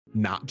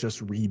not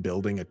just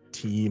rebuilding a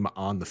team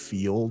on the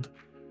field,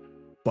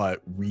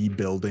 but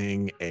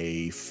rebuilding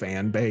a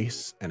fan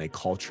base and a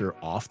culture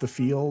off the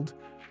field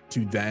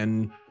to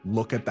then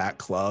look at that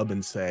club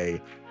and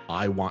say,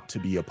 I want to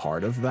be a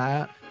part of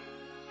that.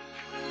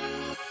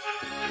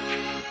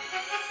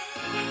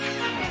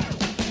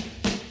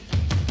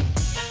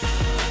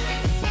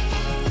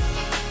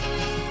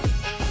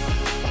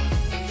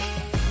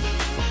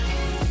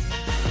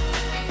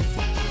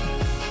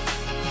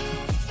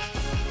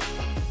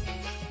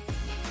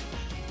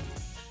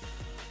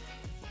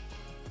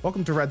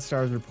 Welcome to Red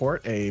Stars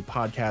Report, a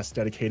podcast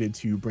dedicated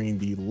to bringing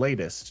the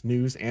latest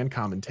news and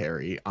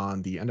commentary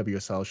on the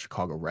NWSL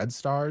Chicago Red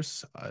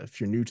Stars. If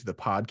you're new to the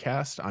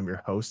podcast, I'm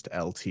your host,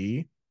 LT.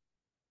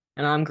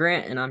 And I'm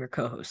Grant, and I'm your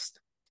co-host.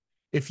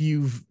 If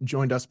you've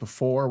joined us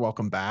before,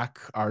 welcome back.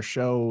 Our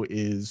show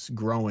is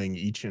growing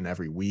each and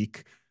every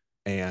week,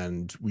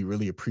 and we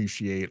really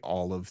appreciate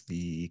all of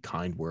the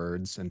kind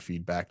words and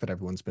feedback that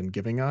everyone's been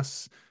giving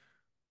us.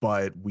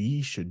 But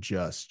we should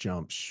just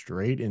jump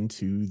straight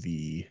into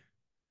the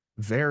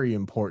very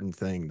important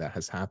thing that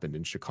has happened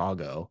in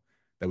Chicago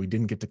that we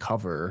didn't get to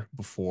cover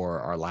before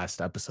our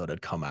last episode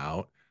had come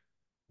out.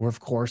 We're,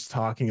 of course,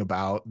 talking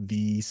about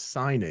the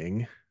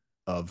signing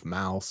of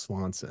Mal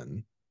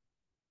Swanson,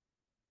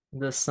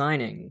 The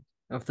signing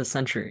of the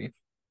century.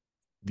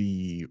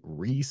 the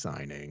re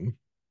signing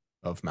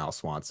of Mal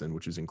Swanson,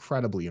 which is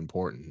incredibly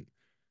important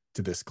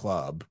to this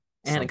club.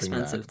 And Something that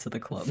expensive to the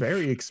club.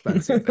 very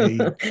expensive,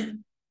 a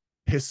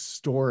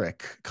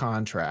historic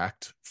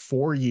contract,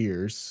 4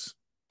 years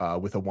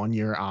with a 1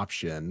 year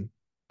option,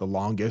 the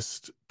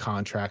longest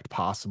contract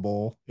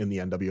possible in the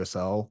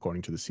NWSL,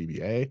 according to the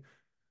CBA.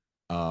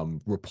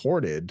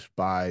 Reported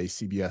by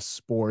CBS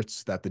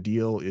Sports that the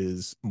deal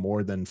is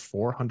more than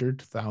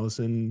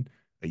 400,000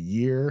 a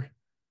year,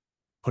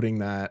 putting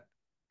that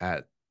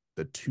at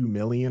the 2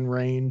 million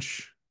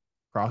range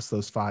across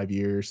those 5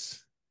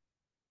 years.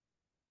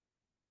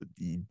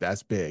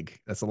 That's big.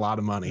 That's a lot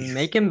of money.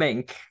 Make and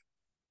bank.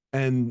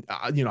 And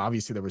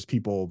obviously there was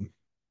people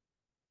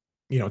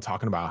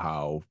talking about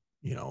how,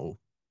 of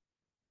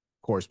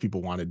course,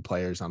 people wanted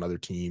players on other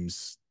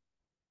teams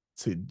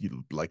to,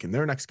 like, in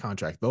their next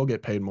contract, they'll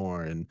get paid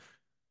more. And,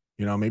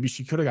 maybe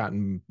she could have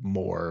gotten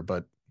more,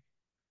 but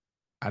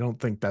I don't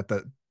think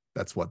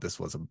that's what this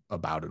was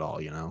about at all.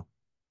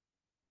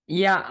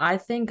 Yeah, I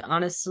think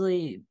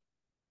honestly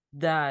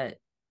that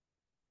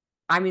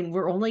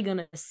we're only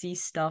gonna see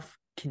stuff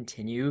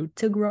continue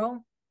to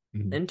grow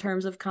Mhm. in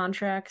terms of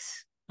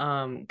contracts.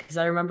 Because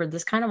I remember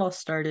this kind of all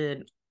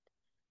started.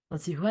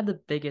 Let's see, who had the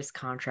biggest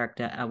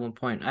contract at one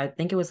point? I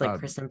think it was like Uh,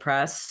 Kristen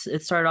Press.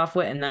 It started off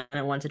with, and then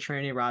it went to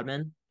Trinity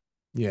Rodman.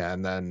 yeah.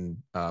 And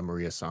then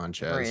Maria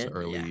Sanchez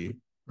Maria, yeah.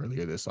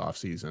 earlier this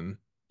offseason.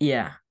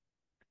 Yeah.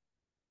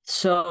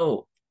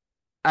 So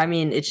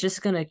it's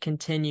just gonna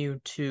continue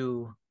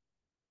to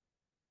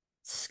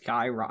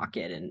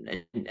skyrocket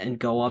and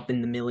go up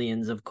in the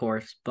millions, of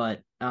course.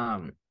 But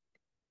I'm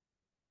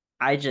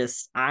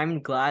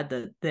glad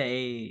that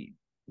they,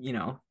 you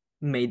know,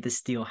 made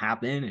this deal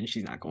happen and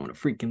she's not going to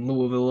freaking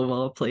Louisville of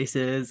all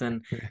places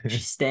and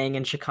she's staying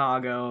in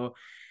Chicago.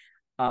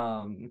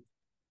 Um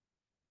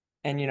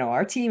and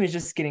our team is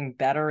just getting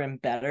better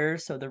and better.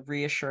 So the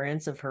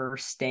reassurance of her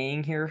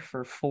staying here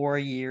for 4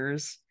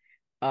 years,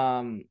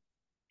 um,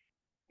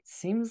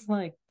 seems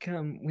like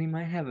we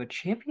might have a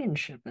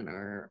championship in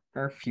our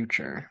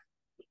future.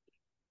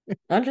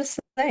 I'm just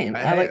saying. I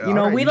Hey, like, all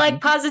right, we you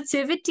like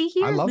positivity I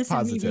here. love This is me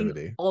being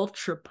positivity.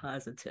 ultra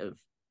positive.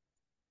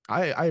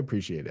 I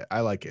appreciate it.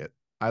 I like it.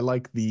 I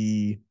like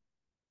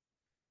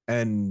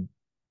and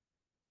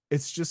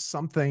it's just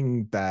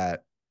something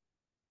that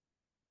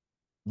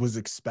was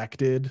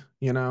expected,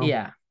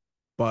 Yeah,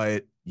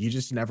 but you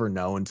just never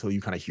know until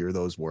you kind of hear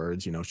those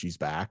words, she's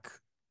back.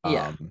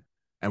 yeah,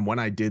 And when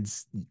I did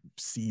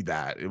see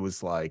that, it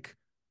was like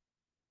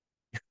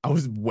I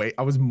was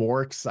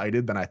more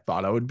excited than I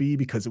thought I would be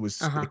because it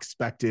was uh-huh,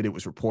 expected. It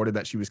was reported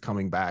that she was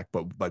coming back,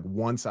 but like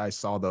once I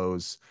saw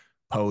those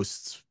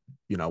posts,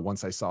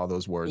 once I saw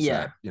those words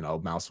that, yeah,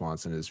 Mal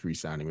Swanson is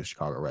re-signing with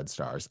Chicago Red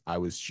Stars, I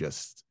was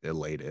just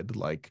elated.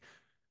 Like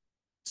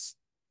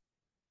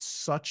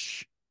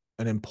such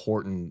an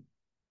important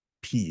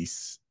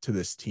piece to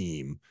this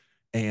team.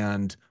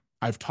 And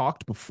I've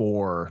talked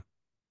before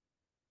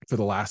for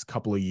the last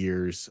couple of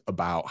years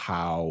about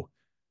how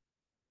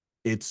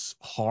it's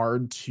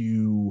hard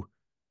to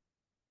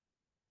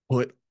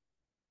put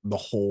the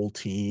whole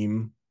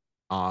team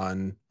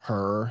on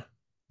her.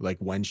 Like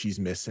when she's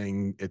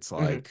missing, it's hmm,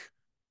 like,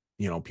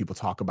 people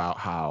talk about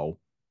how,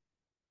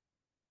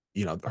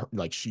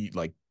 like she,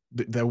 like,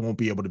 they won't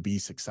be able to be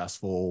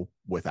successful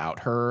without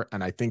her.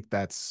 And I think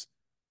that's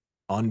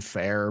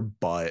unfair,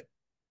 but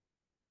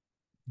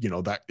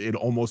that it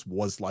almost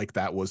was like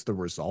that was the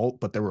result,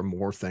 but there were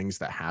more things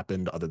that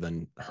happened other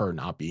than her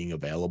not being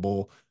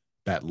available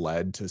that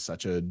led to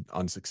such an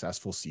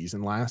unsuccessful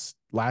season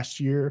last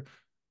year.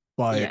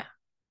 But yeah,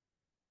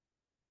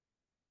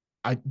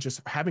 I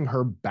just having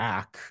her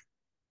back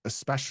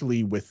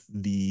especially with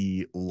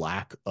the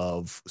lack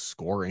of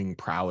scoring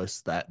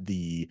prowess that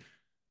the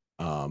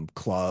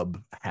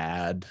club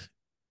had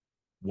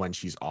when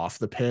she's off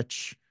the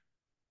pitch,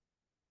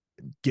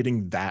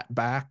 getting that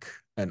back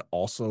and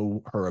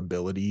also her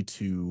ability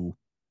to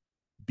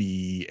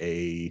be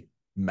a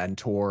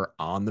mentor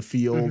on the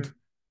field Hmm.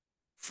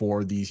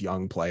 for these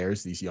young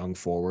players, these young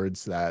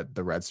forwards that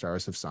the Red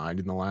Stars have signed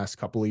in the last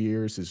couple of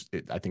years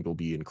I think will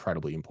be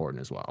incredibly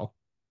important as well.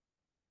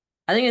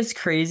 I think it's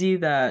crazy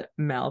that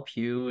Mal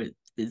Pugh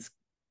is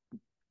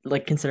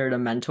like considered a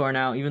mentor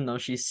now, even though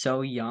she's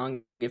so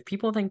young. If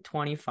people think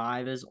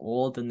 25 is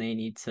old, then they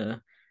need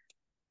to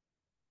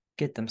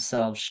get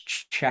themselves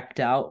checked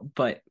out.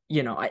 But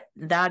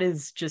that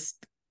is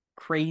just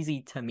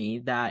crazy to me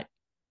that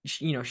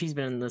she's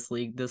been in this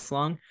league this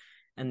long,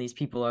 and these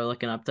people are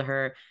looking up to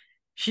her.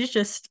 She's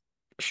just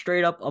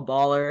straight up a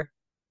baller,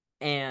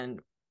 and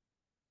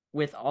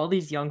with all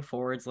these young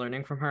forwards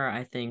learning from her,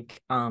 I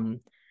think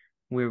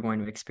we're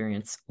going to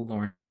experience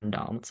Lauren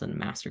Donaldson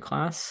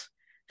masterclass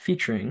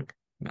featuring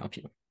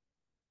Malpew.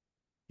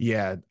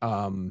 Yeah,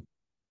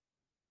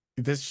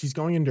 this she's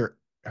going into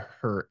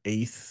her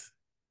eighth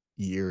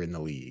year in the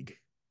league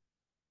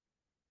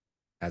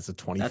as a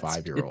That's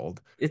 25-year it.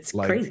 old. It's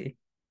Like, crazy.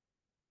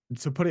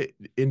 to put it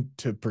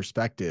into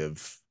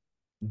perspective,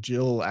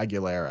 Jill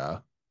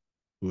Aguilera,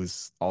 who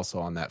is also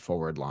on that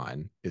forward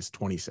line, is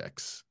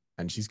 26,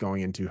 and she's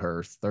going into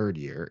her third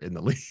year in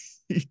the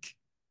league,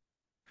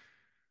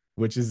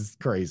 which is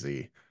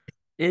crazy.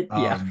 Yeah.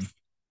 Um,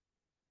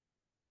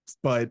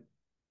 but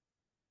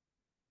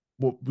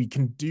what we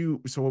can do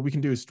is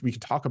we can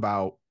talk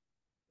about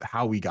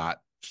how we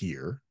got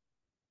here,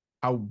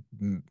 how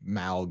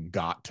Mal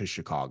got to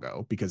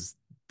Chicago, because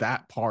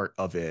that part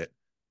of it,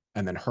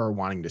 and then her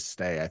wanting to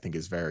stay, I think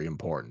is very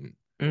important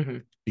Hmm.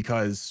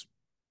 because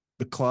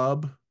the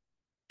club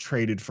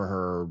traded for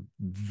her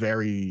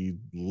very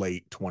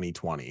late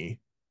 2020.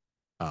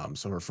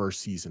 So her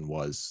first season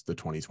was the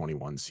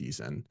 2021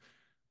 season.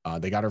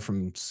 They got her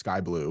from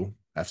Sky Blue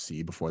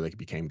FC before they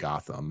became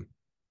Gotham,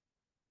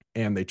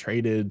 and they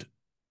traded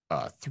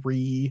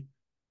three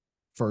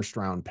first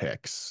round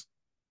picks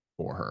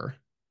for her.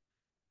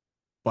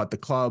 But the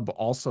club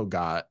also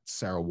got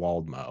Sarah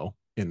Waldmo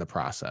in the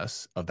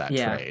process of that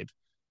Yeah. trade,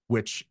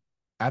 which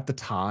at the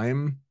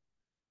time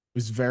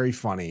was very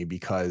funny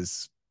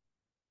because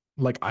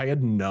like I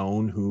had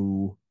known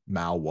who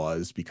Mal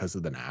was because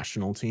of the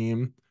national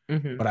team,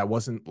 Hmm. but I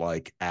wasn't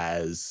like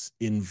as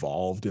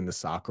involved in the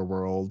soccer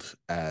world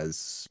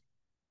as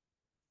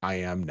I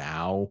am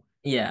now.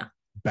 Yeah.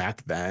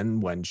 Back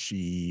then when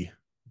she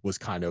was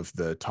kind of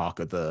the talk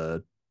of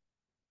the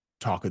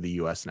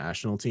US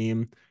national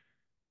team.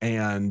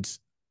 And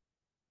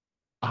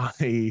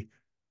I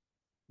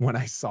when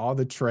I saw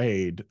the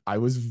trade, I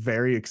was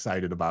very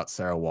excited about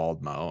Sarah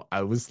Waldmo.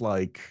 I was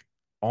like,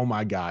 oh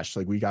my gosh,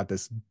 like we got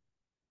this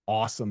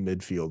awesome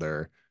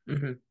midfielder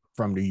Hmm.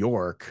 from New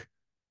York.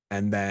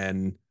 And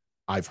then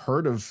I've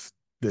heard of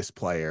this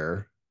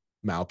player,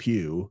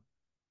 Malpew,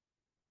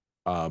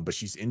 but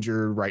she's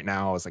injured right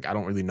now. I was like, I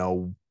don't really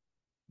know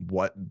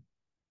what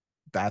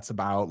that's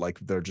about. Like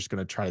they're just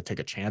gonna try to take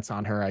a chance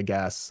on her, I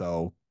guess.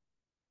 So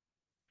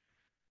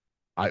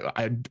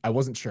I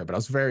wasn't sure, but I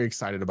was very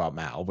excited about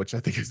Mal, which I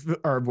think is,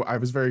 or I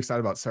was very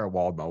excited about Sarah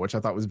Waldmo, which I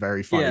thought was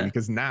very funny Yeah.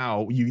 because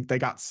now they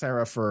got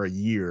Sarah for a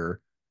year,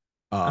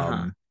 Uh-huh.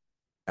 um,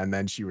 and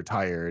then she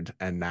retired,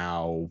 and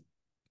now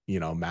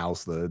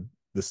Mal's the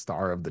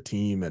star of the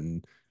team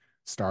and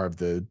star of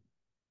the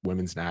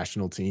women's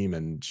national team,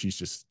 and she's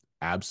just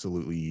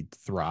absolutely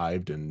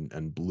thrived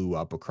and blew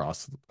up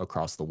across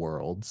the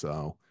world.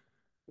 So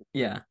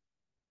Yeah.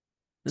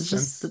 It's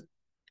just since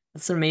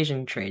it's an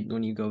amazing trade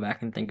when you go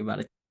back and think about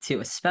it too,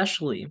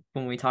 especially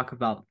when we talk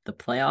about the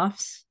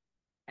playoffs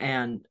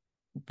and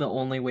the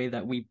only way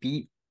that we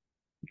beat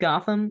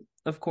Gotham,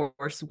 of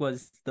course,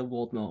 was the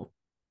Woldmo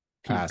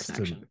Pew past to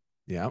connection.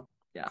 yeah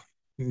Yeah.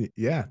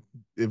 yeah,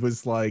 it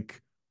was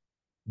like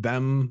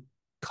them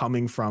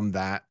coming from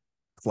that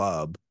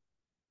club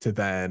to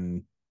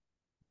then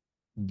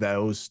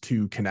those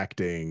two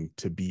connecting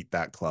to beat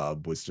that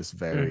club was just Hmm.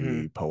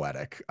 very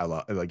poetic. I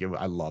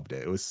loved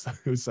it. It was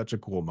it was such a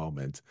cool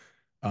moment.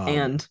 Um,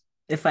 And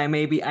if I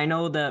may be, I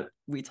know that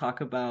we talk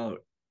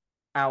about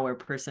our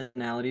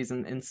personalities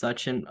and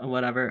such and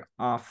whatever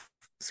off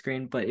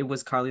screen, but it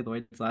was Carly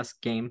Lloyd's last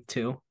game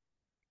too,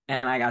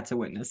 and I got to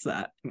witness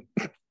that.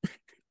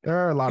 there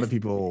are a lot of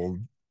people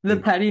The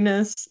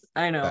pettiness,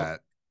 I know.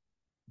 that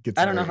gets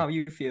I don't know very. how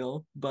you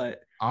feel,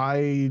 but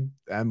I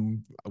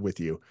am with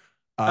you.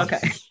 Uh,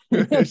 okay.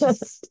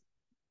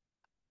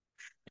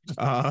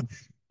 uh,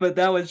 But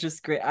that was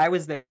just great. I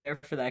was there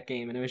for that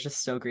game, and it was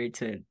just so great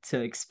to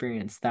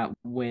experience that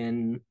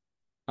win.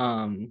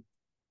 Um,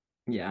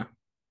 yeah,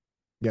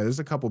 yeah, there's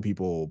a couple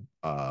people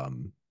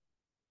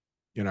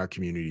in our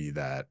community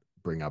that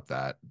bring up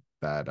that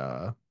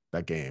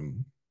that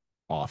game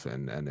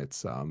often, and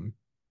it's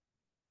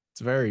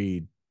very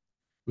it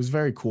was a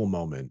very cool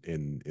moment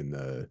in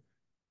the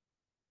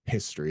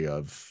history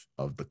of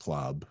the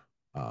club,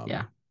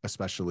 yeah,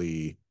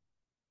 especially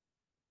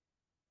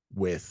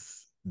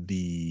with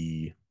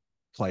the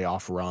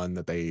playoff run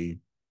that they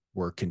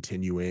were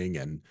continuing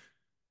and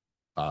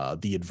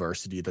the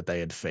adversity that they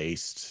had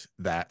faced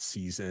that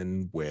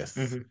season with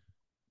Hmm.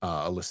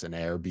 Alyssa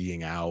Nair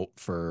being out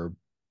for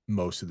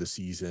most of the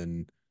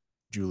season,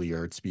 Julie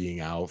Ertz being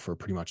out for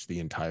pretty much the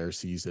entire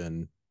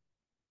season,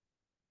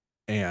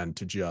 and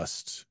to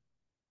just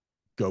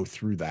go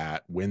through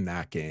that, win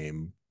that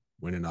game,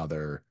 win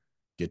another,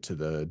 get to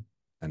the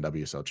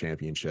NWSL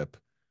championship.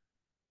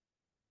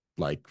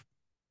 Like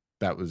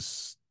that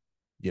was,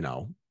 you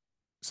know,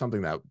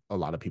 something that a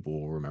lot of people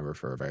will remember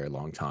for a very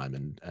long time.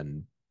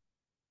 And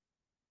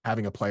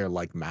having a player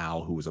like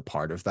Mal who was a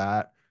part of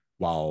that,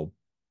 while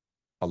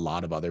a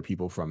lot of other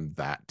people from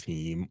that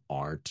team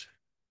aren't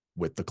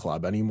with the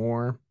club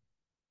anymore,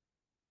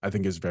 I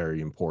think is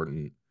very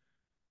important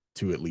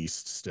to at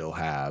least still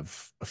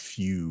have a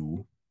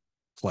few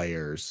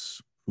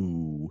players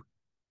who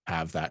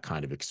have that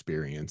kind of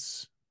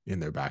experience in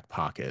their back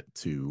pocket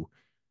to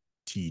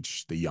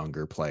teach the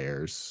younger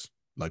players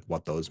like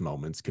what those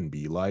moments can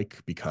be like,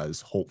 because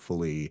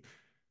hopefully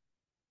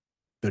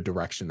the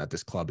direction that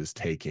this club is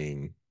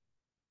taking,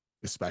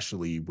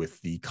 especially with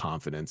the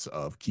confidence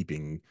of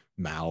keeping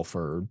Mal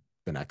for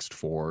the next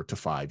 4 to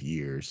 5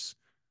 years,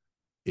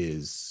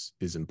 is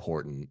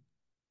important,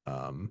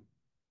 um,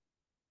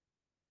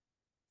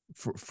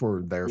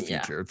 for their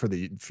Yeah. future, for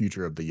the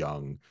future of the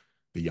young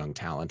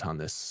talent on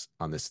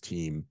this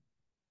team.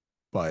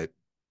 But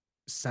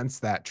since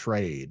that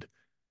trade,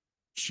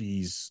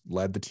 she's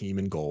led the team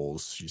in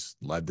goals. She's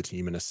led the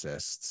team in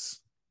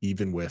assists.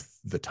 Even with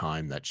the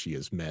time that she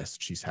has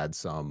missed, she's had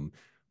some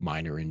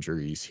minor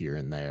injuries here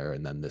and there,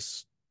 and then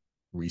this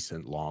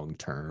recent long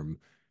term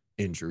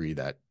injury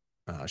that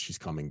she's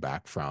coming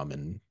back from,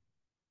 and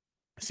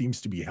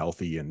seems to be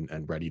healthy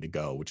and ready to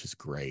go, which is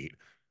great.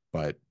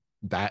 But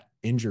that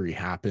injury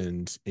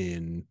happened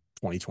in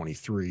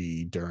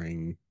 2023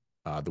 during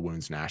the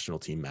women's national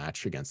team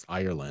match against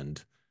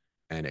Ireland,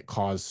 and it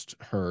caused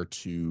her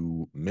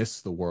to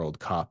miss the World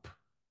Cup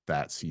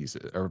that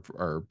season,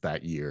 or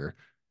that year,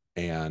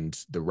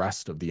 and the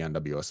rest of the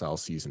NWSL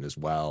season as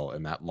well.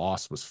 And that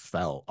loss was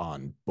felt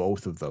on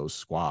both of those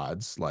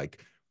squads.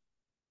 Like,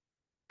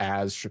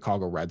 as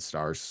Chicago Red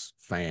Stars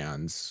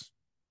fans,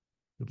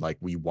 like,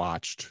 we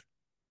watched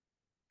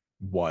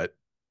what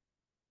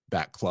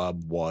that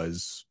club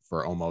was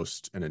for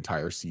almost an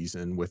entire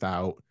season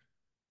without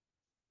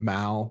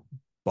Mal.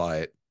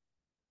 But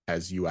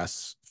as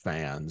US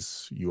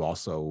fans, you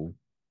also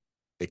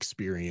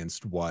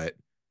experienced what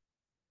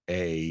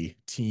a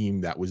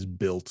team that was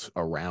built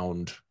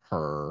around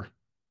her,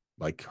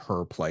 like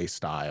her play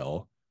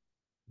style,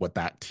 what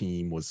that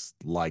team was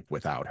like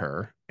without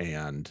her.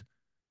 And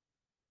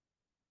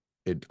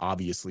it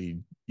obviously,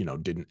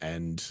 didn't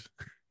end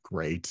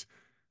great.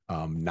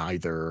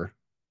 Neither,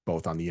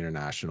 both on the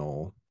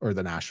international or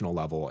the national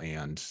level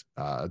and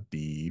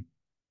the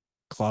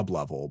club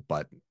level.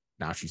 But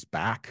now she's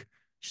back.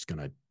 She's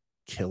going to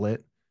kill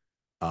it.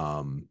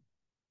 Um,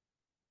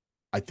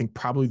 I think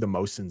probably the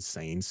most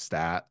insane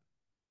stat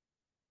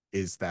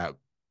is that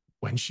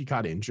when she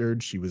got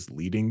injured, she was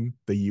leading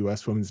the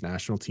US women's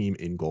national team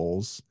in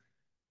goals.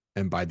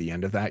 And by the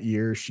end of that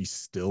year, she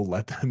still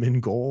led them in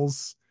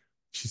goals.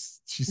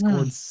 She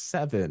scored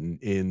 7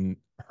 in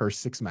her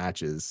 6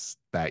 matches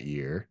that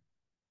year.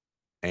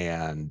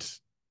 And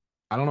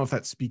I don't know if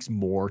that speaks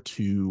more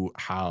to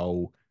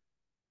how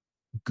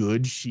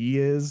good she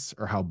is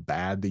or how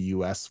bad the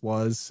US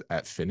was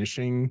at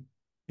finishing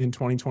in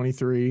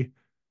 2023.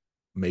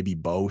 Maybe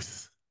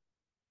both.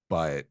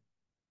 But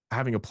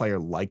having a player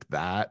like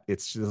that,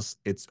 it's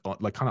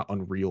like kind of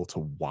unreal to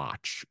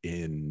watch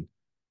in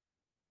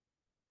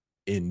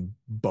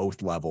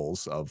both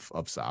levels of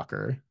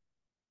soccer.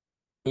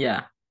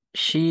 Yeah.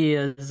 She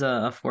is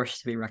a force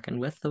to be reckoned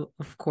with,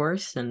 of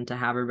course, and to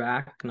have her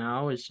back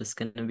now is just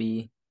gonna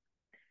be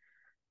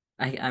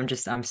I'm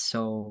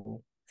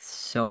so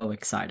so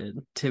excited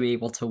to be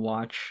able to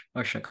watch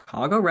a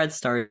Chicago Red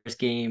Stars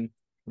game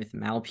with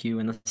Malpew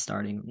in the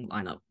starting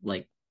lineup.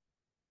 Like,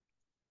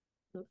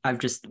 I've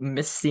just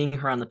missed seeing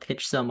her on the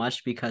pitch so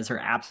much because her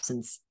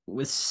absence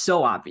was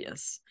so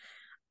obvious.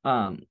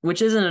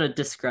 Which isn't a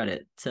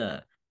discredit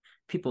to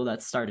people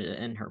that started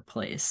in her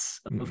place,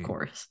 of Mm-mm.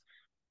 course.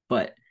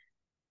 But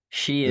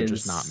she They're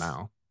just not is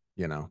Mal,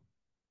 you know?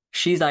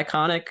 she's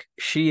iconic.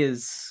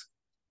 She's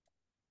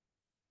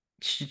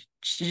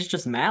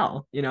just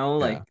Mal, Yeah.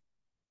 like,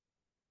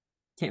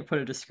 can't put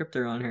a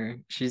descriptor on her.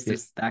 She's It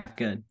just that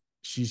good.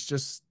 She's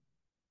just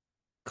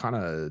kind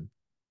of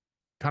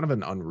kind of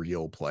an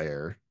unreal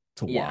player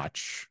to Yeah.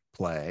 watch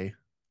play.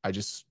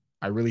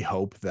 I really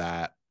hope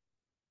that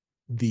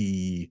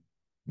the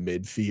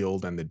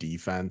midfield and the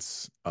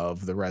defense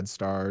of the Red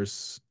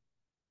Stars,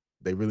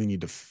 they really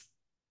need to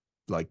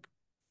like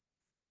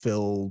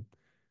fill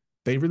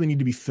they really need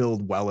to be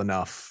filled well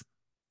enough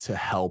to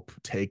help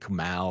take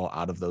Mal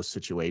out of those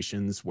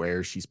situations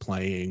where she's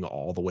playing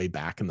all the way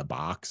back in the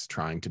box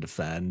trying to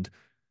defend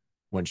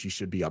when she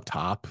should be up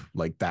top.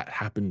 Like, that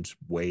happened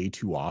way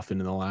too often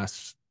in the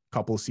last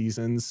couple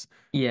seasons.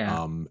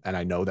 Yeah. And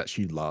I know that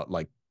she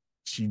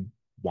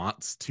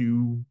wants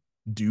to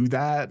do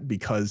that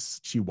because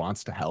she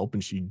wants to help,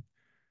 and she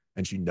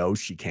knows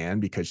she can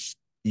because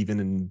even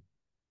in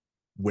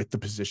with the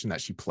position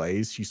that she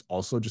plays, she's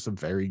also just a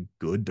very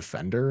good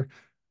defender.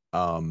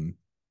 Um,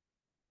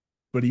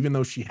 but even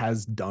though she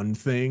has done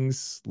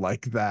things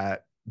like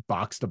that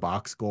box to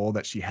box goal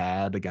that she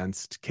had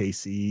against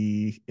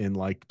KC in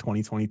like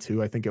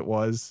 2022, I think it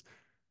was,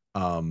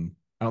 I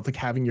don't think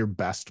having your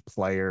best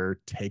player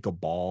take a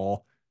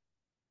ball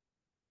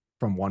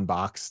from one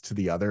box to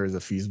the other is a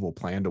feasible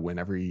plan to win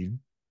every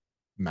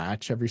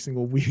match every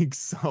single week.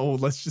 So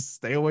let's just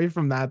stay away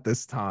from that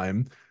this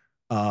time.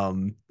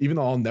 Even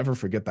though I'll never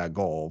forget that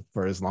goal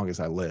for as long as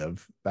I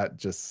live, that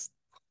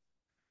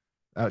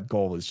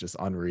goal is just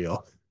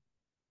unreal.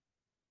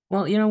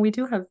 Well, we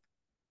do have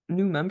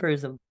new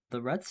members of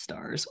the Red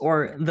Stars,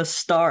 or the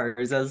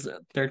Stars, as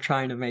they're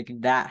trying to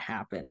make that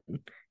happen.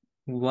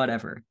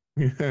 Whatever.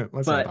 Let's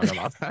not But talk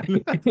about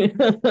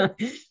that.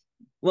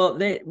 well,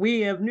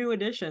 we have new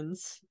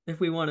additions. If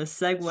we want to It's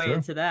segue true.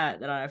 into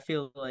that, then I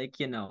feel like,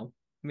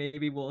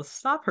 maybe we'll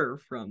stop her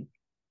from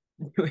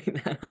doing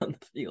that on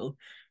the field.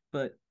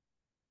 But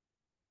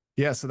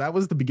Yeah, so that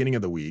was the beginning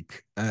of the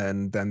week.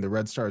 And then the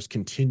Red Stars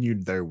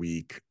continued their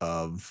week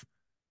of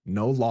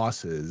no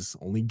losses,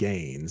 only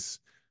gains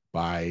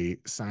by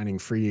signing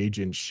free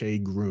agent Shea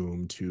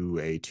Groom to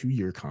a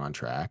 2-year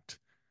contract.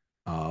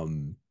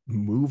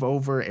 Move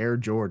over Air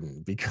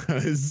Jordan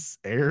because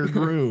Air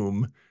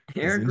Groom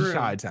is Eric in Room.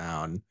 Chi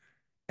Town,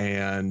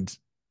 and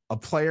a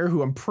player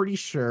who I'm pretty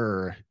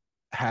sure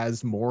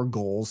has more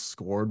goals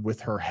scored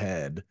with her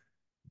head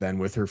than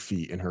with her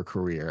feet in her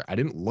career. I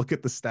didn't look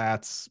at the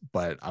stats,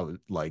 but I was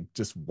like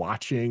just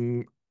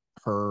watching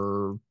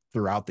her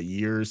throughout the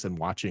years and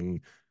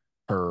watching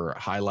her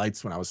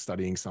highlights when I was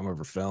studying some of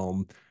her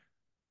film.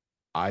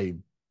 I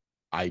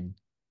I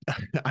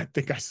I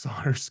think I saw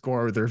her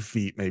score with her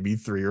feet maybe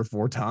 3 or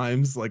 4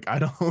 times. Like I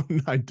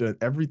don't I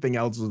did everything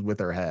else was with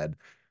her head.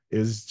 It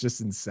was just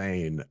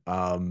insane.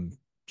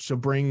 She'll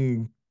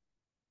bring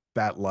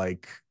that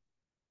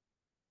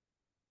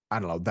I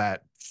don't know,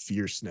 that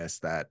fierceness,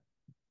 that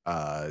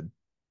uh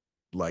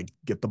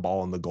get the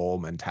ball in the goal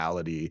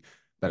mentality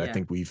that I Yeah.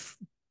 think we've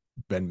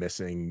been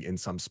missing in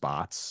some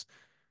spots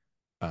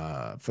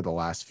for the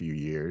last few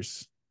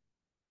years.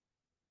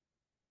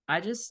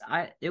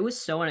 It was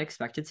so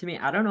unexpected to me.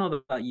 I don't know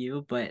about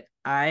you, but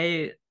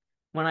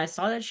when I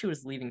saw that she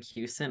was leaving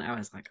Houston, I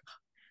was like,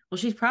 well,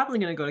 she's probably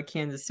going to go to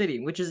Kansas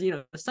City, which is,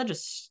 such a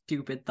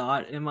stupid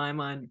thought in my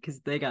mind because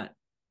they got,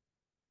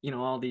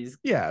 all these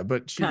Yeah,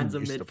 but she kinds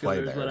didn't of used to play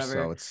midfielders, there, so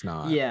whatever. it's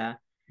not. Yeah.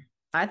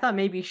 I thought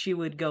maybe she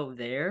would go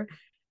there.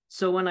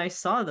 So when I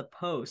saw the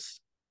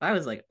post, I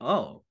was like,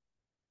 oh.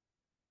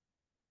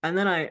 And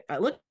then I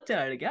looked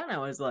at it again. I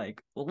was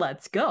like, well,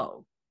 let's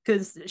go.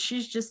 Because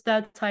she's just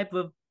that type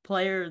of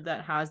player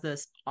that has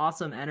this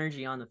awesome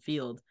energy on the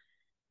field.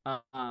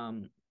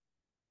 Um,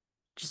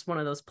 just one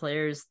of those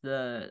players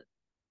that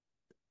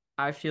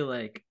I feel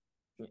like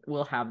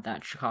will have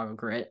that Chicago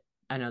grit.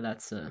 I know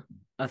that's a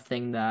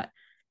thing that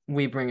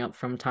we bring up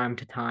from time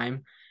to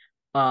time.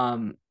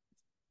 Um,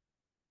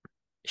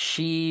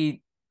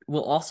 she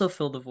will also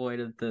fill the void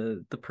of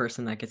the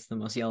person that gets the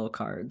most yellow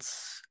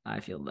cards, I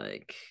feel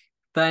like.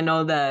 But I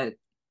know that,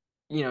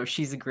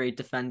 she's a great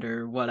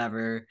defender,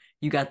 whatever.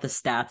 You got the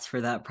stats for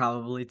that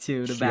probably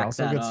too to She back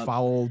also that gets up.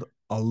 fouled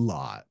a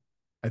lot.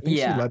 I think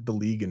she Yeah. led the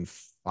league in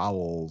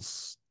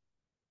fouls,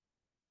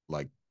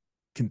 like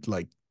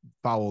like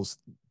fouls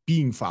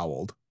being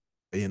fouled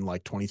in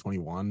like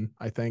 2021.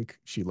 I think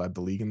she led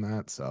the league in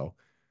that. So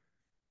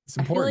it's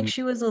I feel like important.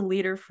 she was a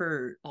leader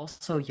for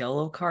also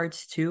yellow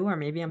cards too, or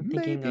maybe I'm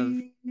thinking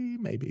of.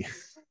 Maybe.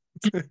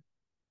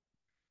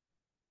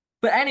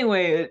 But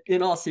anyway,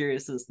 in all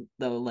seriousness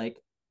though, like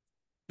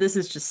this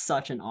is just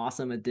such an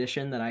awesome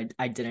addition that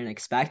I didn't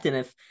expect. And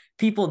if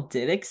people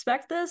did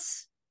expect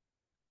this,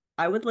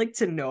 I would like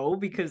to know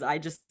because I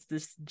just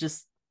this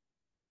just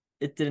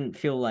it didn't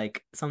feel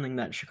like something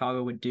that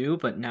Chicago would do,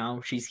 but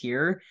now she's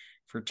here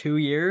for 2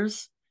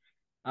 years.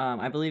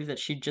 I believe that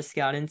she just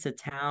got into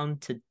town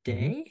Mhm.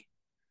 today,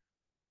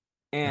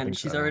 I and think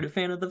she's so. already a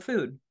fan of the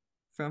food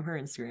from her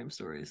Instagram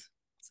stories.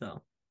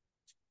 So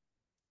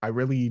I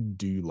really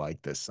do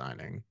like this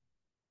signing.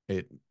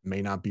 It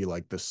may not be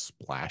like the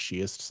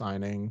splashiest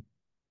signing,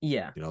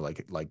 yeah,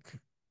 like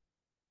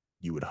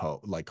you would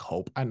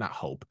hope, and not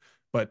hope,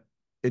 but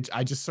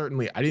I just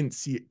certainly I didn't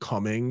see it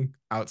coming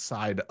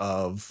outside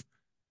of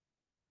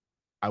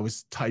I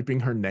was typing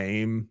her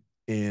name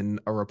in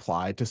a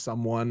reply to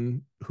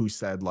someone who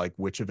said like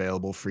which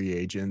available free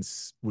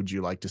agents would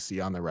you like to see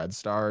on the Red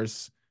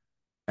Stars?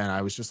 And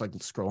I was just like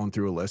scrolling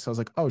through a list. I was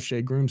like, oh,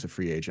 Shea Groom's a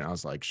free agent. I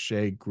was like,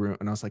 Shea Groom.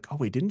 And I was like, oh,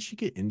 wait, didn't she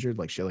get injured?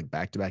 Like, she had like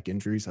back to back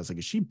injuries. I was like,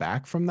 is she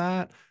back from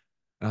that?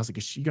 And I was like,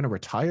 is she going to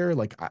retire?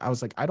 Like, I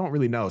was like, I don't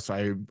really know. So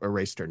I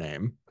erased her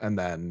name and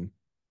then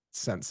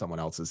sent someone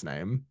else's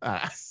name.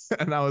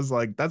 And I was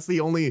like, that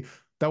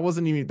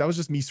wasn't even, that was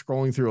just me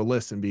scrolling through a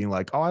list and being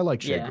like, oh, I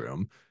like Shea yeah,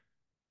 Groom.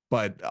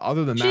 But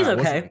other than that, she's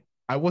okay.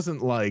 I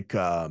wasn't like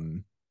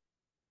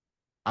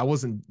I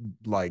wasn't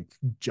like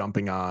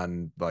jumping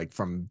on like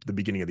from the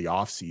beginning of the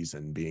off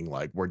season being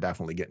like we're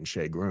definitely getting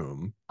Shea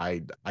Groom.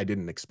 I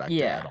didn't expect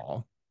it at Yeah.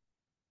 all.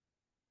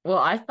 Well,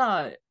 I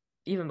thought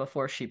even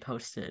before she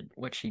posted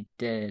what she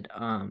did,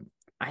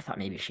 I thought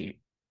maybe she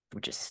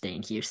would just stay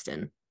in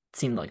Houston. It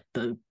seemed like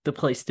the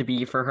place to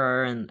be for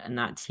her, and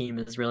that team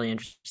is really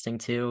interesting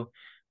too.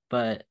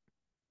 But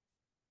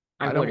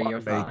I what don't are want your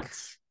to make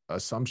thoughts?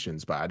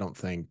 assumptions, but I don't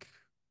think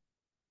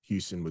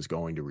Houston was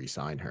going to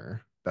re-sign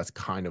her. That's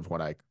kind of what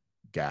I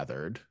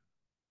gathered.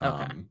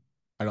 Okay. Um,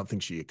 I don't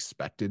think she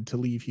expected to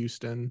leave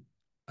Houston.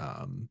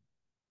 Um,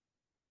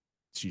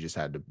 she just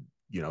had to,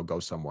 go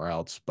somewhere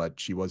else. But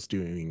she was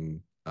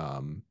doing.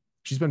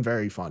 She's been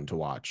very fun to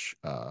watch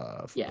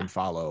Yeah. and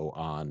follow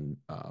on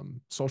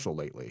social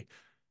lately.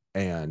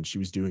 And she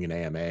was doing an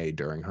AMA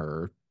during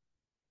her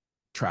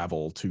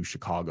travel to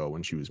Chicago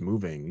when she was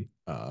moving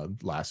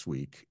last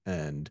week,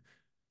 and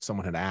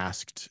someone had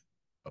asked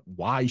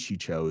why she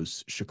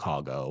chose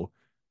Chicago,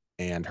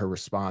 and her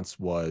response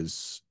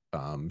was,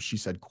 she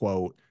said,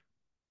 "quote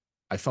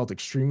I felt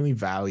extremely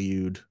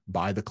valued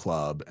by the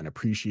club and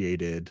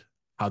appreciated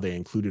how they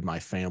included my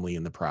family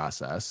in the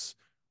process.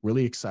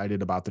 Really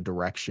excited about the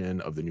direction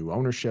of the new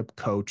ownership,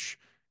 coach,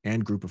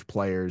 and group of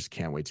players.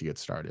 Can't wait to get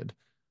started."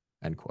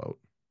 End quote.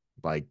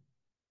 Like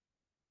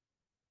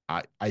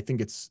I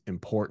think it's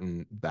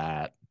important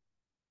that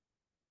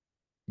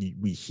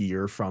we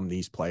hear from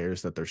these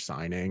players that they're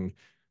signing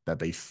that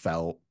they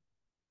felt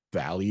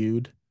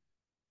valued,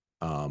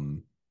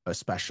 um,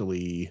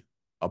 especially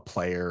a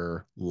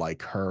player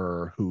like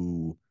her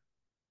who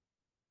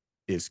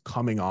is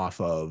coming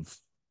off of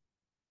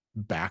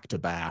back to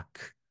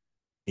back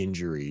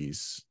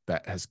injuries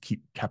that has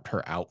kept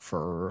her out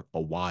for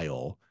a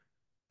while.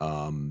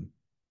 Um,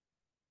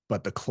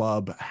 but the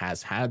club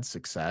has had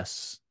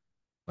success,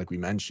 like we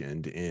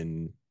mentioned,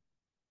 in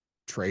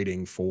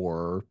trading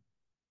for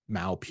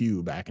Mal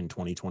Pugh back in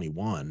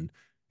 2021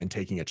 and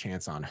taking a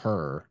chance on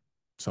her.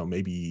 So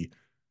maybe,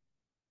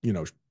 you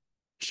know,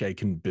 Shea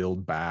can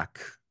build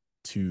back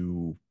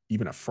to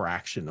even a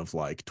fraction of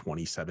like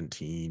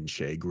 2017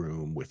 Shea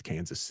Groom with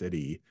Kansas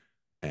City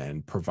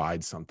and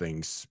provide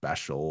something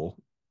special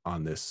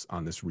on this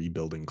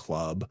rebuilding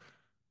club.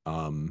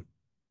 Um,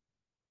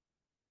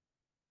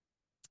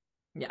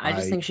 Yeah, I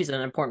just I think she's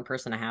an important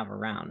person to have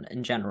around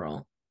in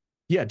general.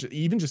 Yeah,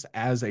 even just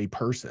as a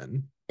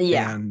person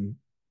Yeah. and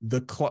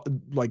the club,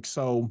 like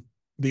so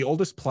the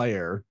oldest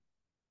player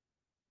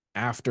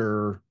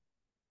after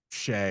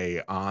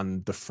Shea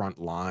on the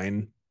front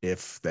line,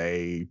 if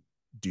they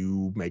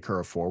do make her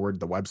a forward,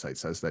 the website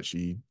says that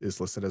she is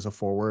listed as a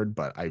forward,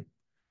 but I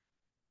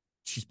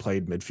she's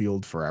played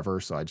midfield forever,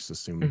 so I just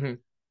assume Hmm.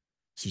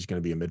 she's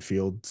going to be a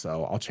midfield.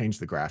 So I'll change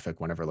the graphic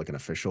whenever like an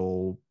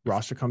official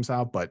roster comes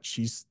out, but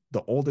she's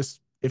the oldest.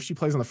 If she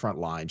plays on the front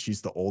line,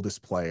 she's the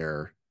oldest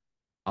player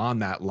on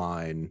that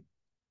line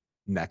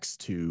next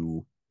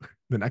to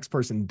the next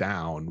person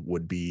down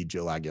would be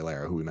Jill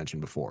Aguilera, who we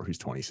mentioned before, who's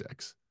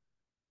 26.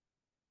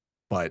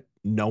 But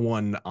no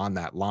one on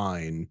that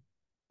line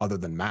other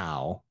than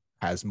Mal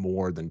has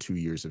more than 2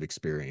 years of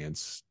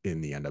experience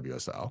in the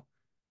NWSL.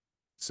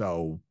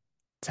 So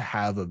to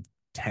have a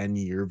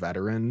 10-year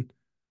veteran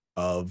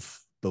of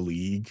the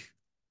league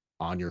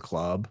on your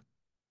club,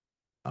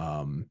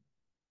 um,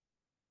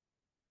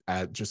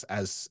 just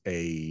as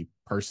a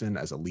person,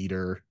 as a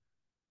leader,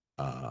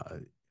 uh,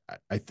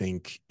 I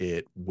think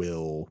it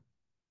will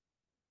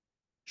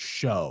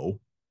show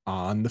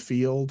on the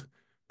field,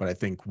 but I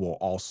think we'll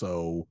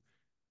also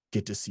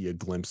get to see a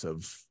glimpse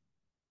of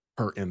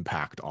her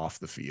impact off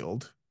the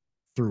field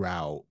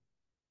throughout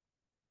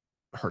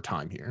her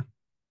time here.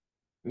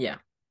 Yeah.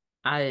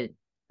 I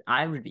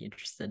I would be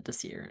interested to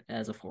see her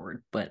as a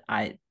forward, but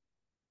I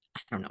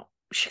don't know.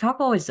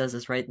 Chicago always does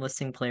this, right?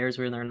 Listing players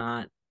where they're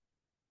not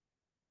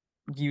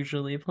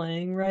usually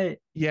playing, right?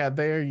 Yeah,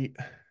 they're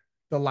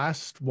the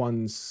last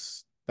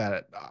ones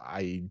that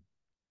I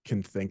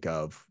can think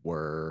of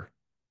were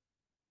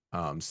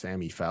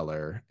Sammy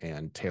Feller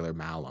and Taylor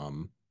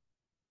Malum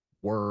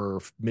were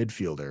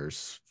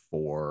midfielders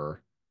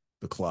for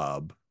the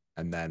club,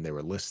 and then they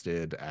were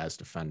listed as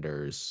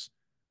defenders,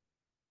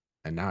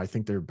 and now I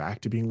think they're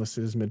back to being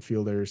listed as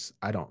midfielders.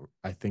 I don't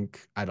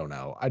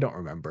know. I don't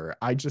remember.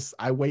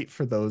 I wait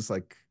for those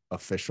like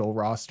official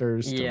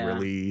rosters to Yeah.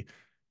 really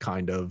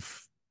kind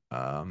of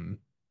um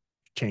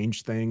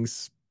change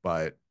things,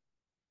 but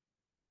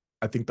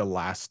I think the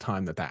last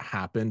time that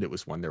happened, it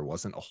was when there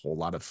wasn't a whole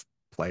lot of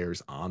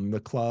players on the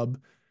club.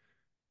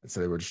 And so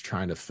they were just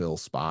trying to fill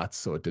spots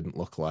so it didn't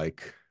look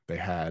like they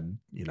had,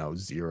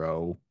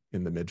 zero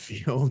in the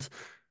midfield.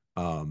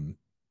 Um,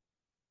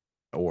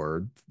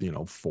 or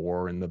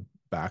four in the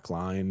back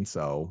line.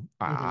 So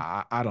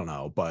Hmm. I don't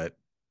know, but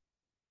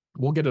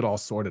we'll get it all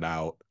sorted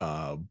out.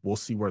 We'll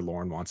see where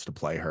Lauren wants to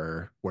play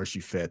her, where she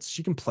fits.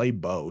 She can play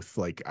both.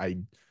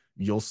 Maybe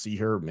you'll see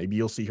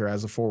her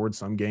as a forward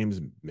some games,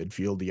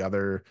 midfield the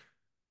other.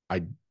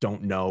 I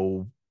don't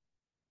know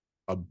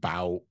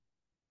about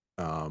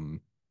um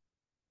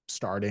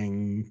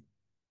starting.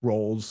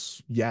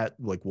 roles yet.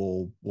 Like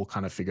we'll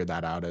kind of figure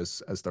that out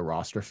as the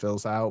roster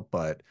fills out.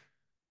 But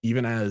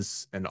even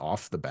as an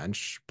off the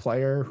bench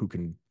player who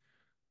can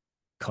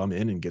come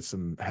in and get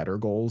some header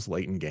goals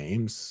late in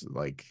games,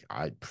 like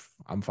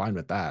I'm fine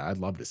with that. I'd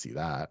love to see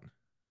that.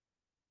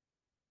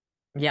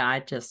 Yeah,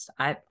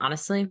 I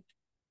honestly,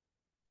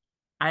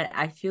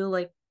 I feel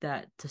like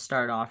that to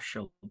start off,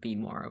 she'll be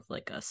more of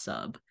like a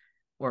sub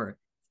or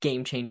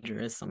game changer,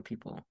 as some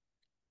people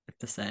like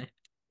to say.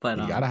 But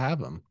You gotta have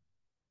them.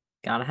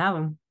 gotta have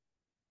them.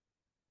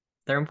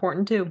 They're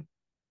important too.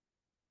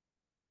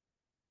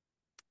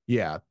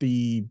 Yeah,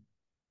 the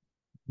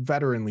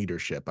veteran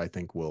leadership, I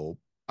think, will,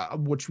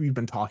 which we've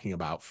been talking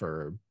about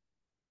for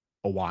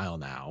a while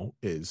now,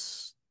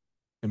 is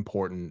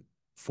important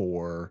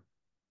for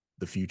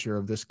the future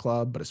of this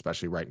club, but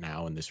especially right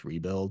now in this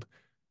rebuild,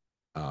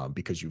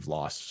 because you've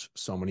lost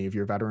so many of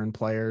your veteran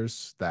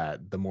players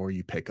that the more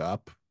you pick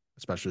up,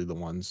 especially the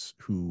ones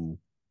who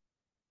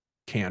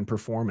can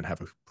perform and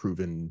have a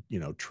proven,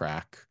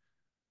 track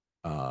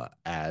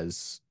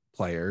as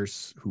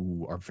players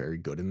who are very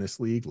good in this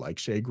league, like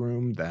Shea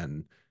Groom,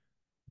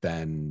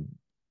 then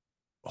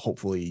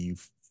hopefully you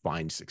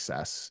find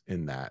success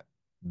in that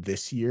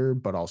this year,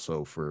 but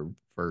also for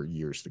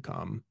years to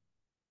come.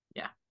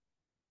 Yeah.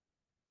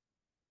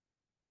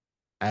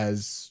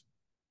 As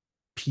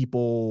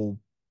people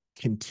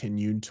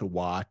continued to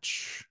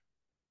watch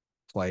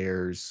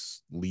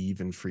players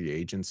leave in free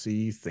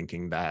agency,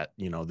 thinking that,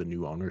 the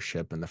new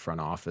ownership in the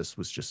front office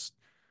was just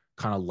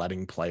kind of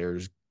letting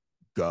players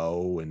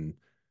go and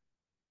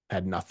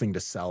had nothing to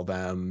sell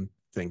them,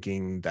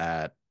 thinking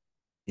that,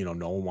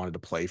 no one wanted to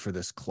play for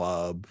this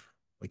club.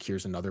 Like,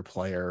 here's another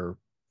player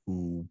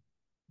who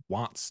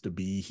wants to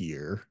be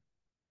here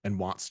and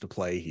wants to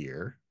play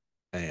here.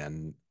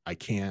 And I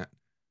can't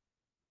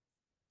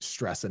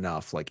stress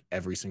enough, like,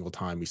 every single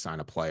time we sign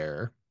a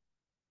player,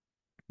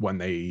 when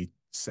they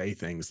say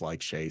things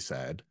like Shay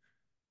said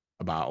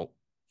about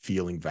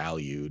feeling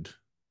valued,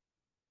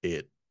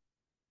 it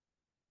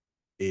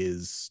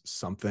is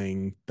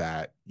something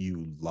that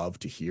you love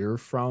to hear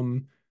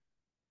from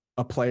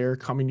a player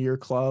coming to your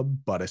club,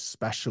 but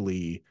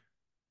especially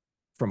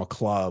from a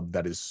club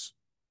that is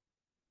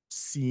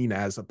seen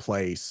as a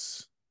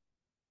place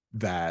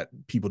that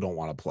people don't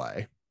want to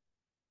play.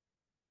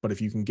 But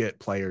if you can get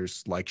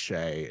players like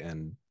Shea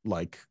and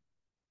like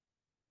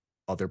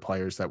other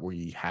players that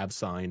we have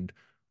signed,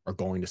 are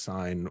going to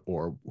sign,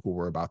 or who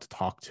we're about to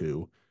talk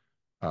to,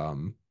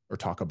 or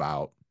talk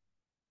about,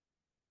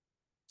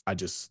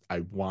 I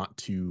want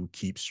to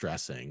keep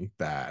stressing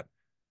that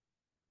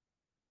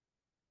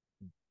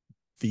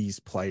these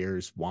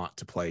players want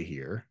to play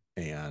here,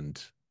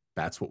 and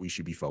that's what we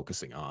should be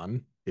focusing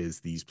on, is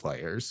these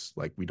players.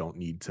 Like, we don't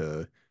need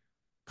to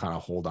kind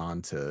of hold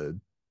on to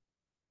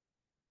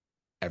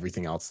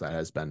everything else that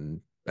has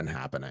been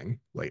happening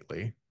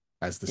lately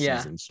as the Yeah.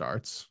 season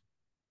starts.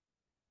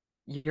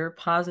 Your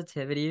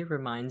positivity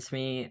reminds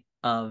me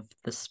of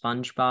the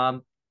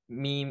SpongeBob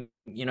meme,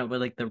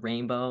 with like the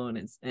rainbow,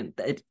 and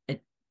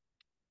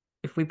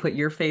if we put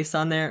your face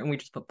on there and we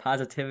just put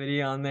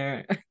positivity on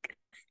there.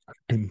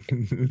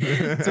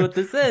 So what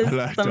this is,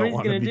 I don't somebody's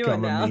want to gonna do it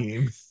become a now.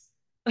 meme.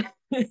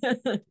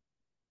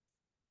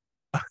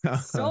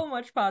 So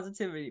much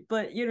positivity.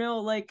 But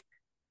like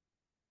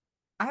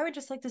I would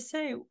just like to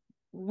say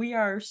we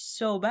are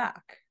so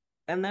back.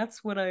 And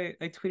that's what I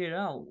tweeted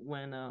out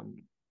when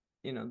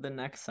the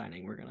next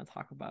signing we're gonna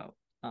talk about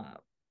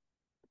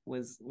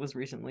was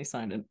recently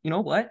signed. And you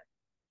know what?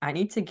 I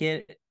need to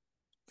get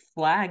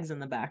flags in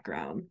the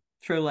background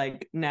for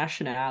like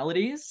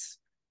nationalities.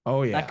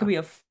 Oh That could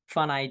yeah. be a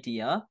fun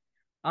idea.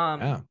 Yeah.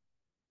 Um,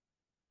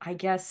 I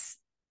guess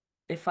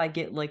if I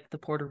get like the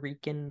Puerto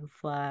Rican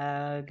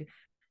flag,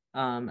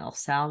 El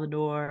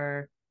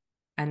Salvador,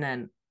 and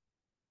then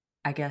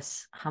I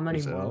guess how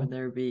many more would Brazil,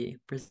 there be?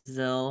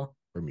 Brazil,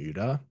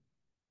 Bermuda,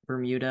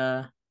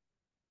 Bermuda.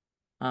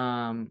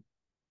 Um,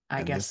 I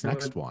and guess this there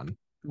next would one.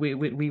 we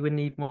would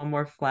need one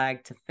more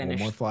flag to One more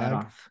finish that flag.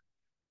 off.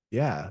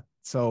 Yeah.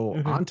 So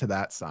Hmm. on to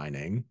that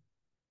signing,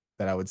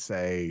 that I would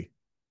say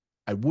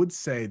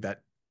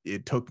that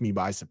it took me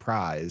by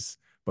surprise,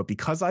 but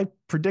because I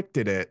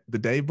predicted it the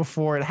day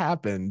before it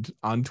happened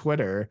on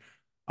Twitter,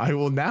 I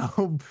will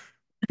now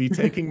be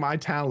taking my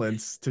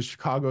talents to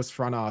Chicago's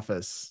front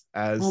office Oh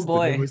as the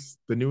boy,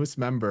 newest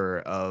member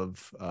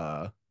of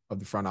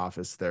the front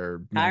office,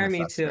 their hire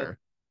me too. manifester.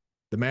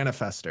 The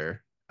manifester.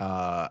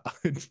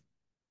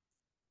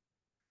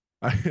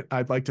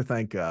 I'd like to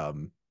thank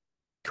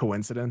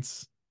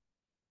coincidence,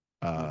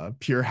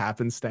 pure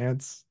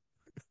happenstance,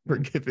 for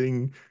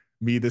giving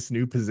me this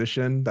new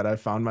position that I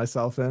found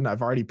myself in.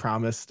 I've already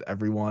promised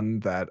everyone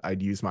that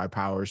I'd use my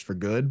powers for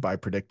good by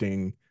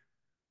predicting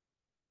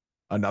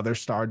another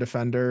star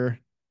defender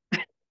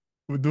that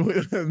will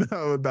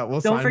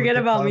Don't sign with forget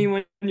the about me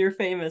club. when you're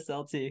famous,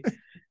 LT.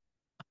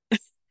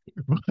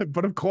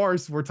 But of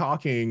course, we're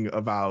talking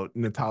about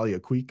Natalia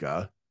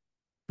Kuika,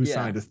 who Yeah.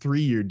 signed a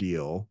 3-year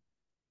deal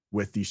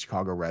with the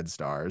Chicago Red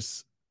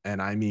Stars.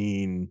 And I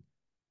mean,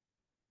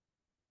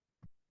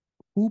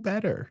 who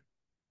better?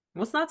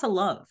 What's not to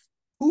love?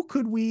 Who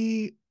could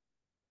we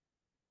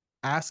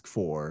ask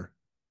for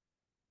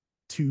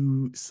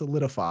to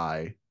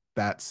solidify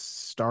that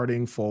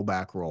starting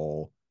fullback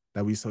role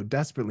that we so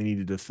desperately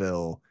needed to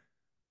fill,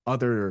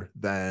 other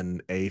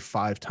than a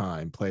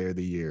 5-time player of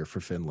the year for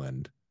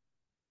Finland,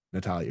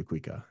 Natalia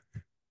Kuika?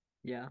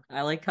 Yeah,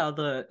 I like how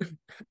the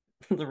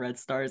the Red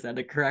Stars had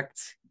to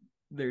correct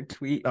their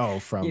tweet. Oh,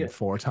 from Yeah,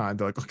 4 times.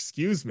 They're like,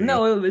 excuse me,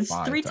 no, it was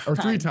five three times or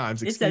three times.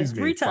 times, It excuse said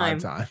me, three five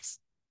times. times.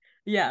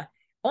 Yeah,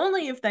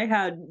 only if they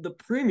had the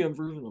premium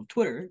version of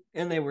Twitter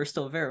and they were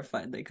still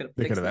verified, they could have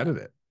They could fixed have that.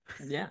 edited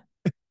it. Yeah,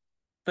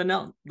 but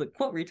no, the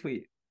quote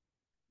retweet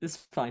is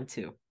fine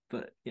too.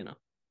 But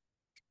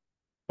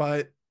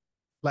But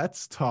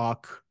let's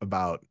talk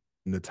about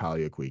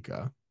Natalia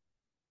Kuika.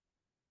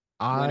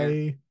 winner,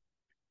 I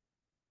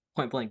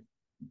point blank.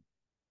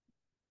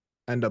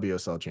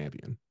 NWSL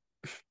champion,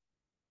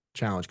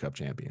 Challenge Cup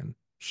champion,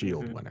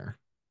 Shield Hmm. winner.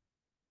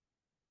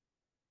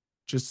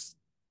 Just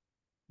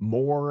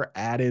more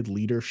added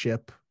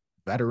leadership,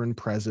 veteran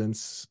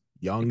presence,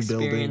 young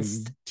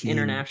Experienced building team,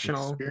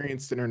 international.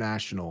 experienced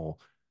international,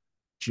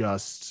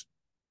 just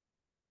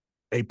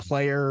a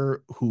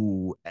player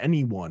who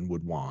anyone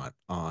would want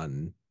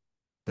on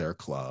their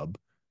club.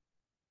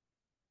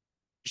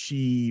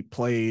 She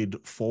played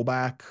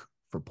fullback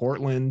for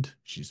Portland.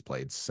 She's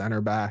played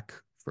center back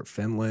for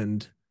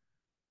Finland.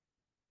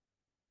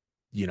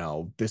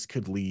 This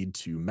could lead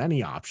to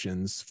many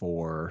options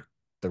for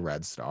the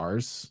Red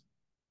Stars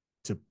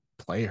to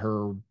play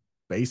her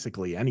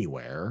basically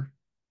anywhere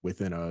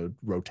within a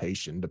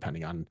rotation,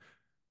 depending on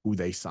who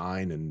they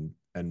sign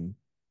and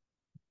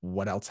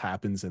what else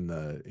happens in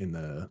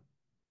the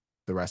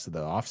rest of the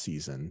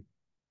offseason.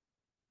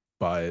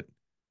 But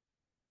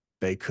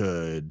they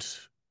could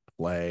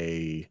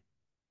play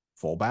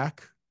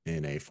fullback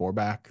in a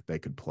four-back. They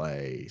could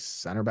play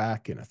center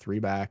back in a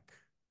three-back,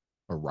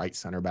 or right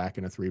center back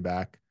in a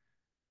three-back.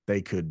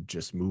 They could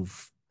just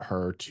move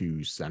her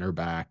to center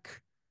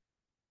back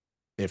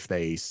if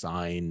they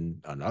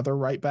sign another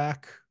right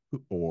back,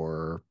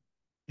 or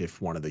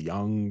if one of the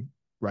young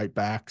right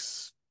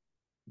backs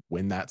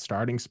win that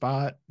starting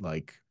spot.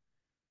 Like,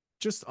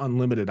 just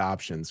unlimited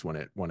options when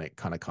it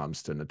kind of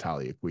comes to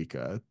Natalia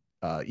Kuika.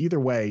 Either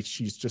way,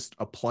 she's just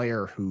a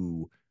player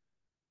who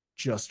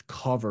just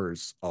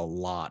covers a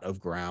lot of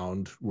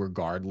ground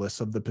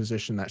regardless of the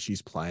position that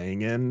she's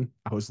playing in.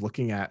 I was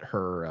looking at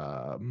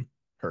her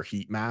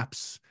heat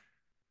maps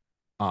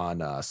on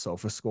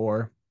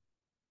SofaScore,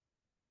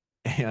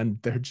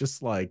 and they're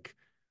just like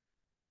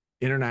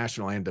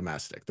international and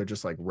domestic. They're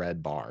just like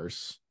red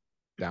bars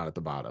down at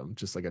the bottom,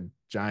 just like a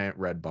giant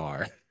red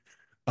bar.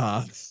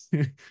 Uh,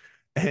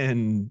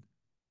 and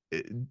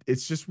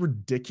it's just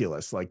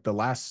ridiculous. Like, the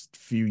last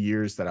few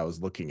years that I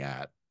was looking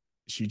at,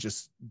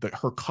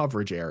 her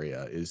coverage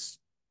area is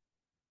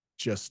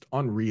just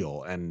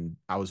unreal. And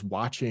I was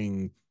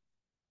watching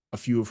a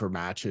few of her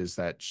matches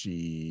that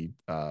she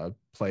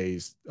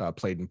played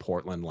in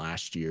Portland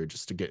last year,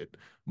 just to get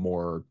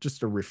more,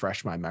 just to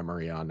refresh my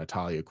memory on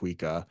Natalia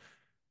Kuika.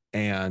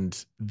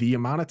 And the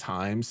amount of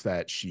times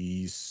that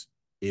she's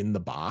in the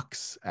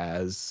box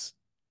as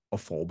a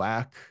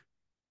fullback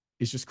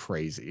is just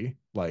crazy.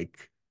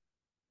 Like,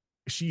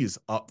 she is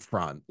up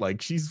front.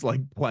 Like, she's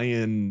like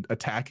playing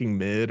attacking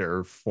mid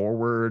or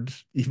forward,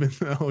 even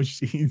though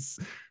she's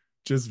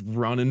just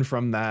running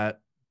from that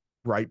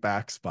right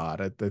back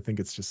spot. I think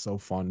it's just so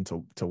fun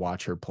to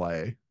watch her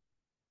play.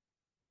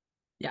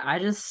 Yeah,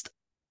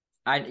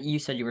 I you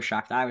said you were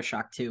shocked. I was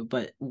shocked too.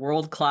 But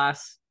world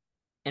class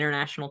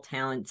international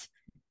talent,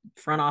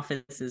 front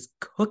office is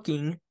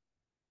cooking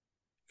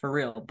for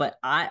real. But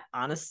I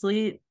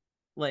honestly,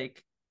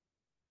 like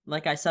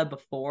like I said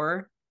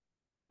before,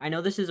 I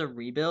know this is a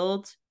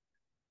rebuild,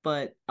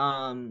 but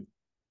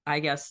I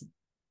guess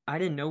I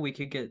didn't know we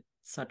could get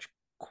such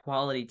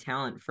quality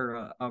talent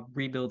for a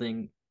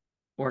rebuilding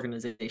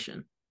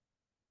organization.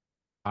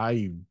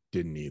 I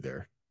didn't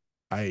either.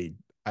 I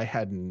I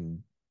had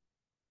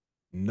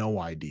no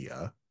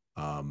idea.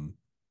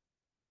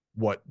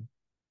 What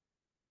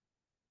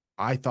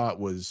I thought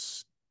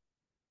was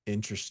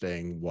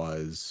interesting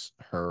was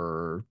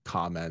her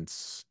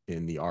comments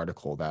in the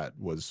article that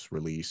was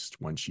released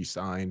when she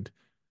signed.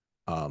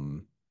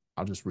 Um,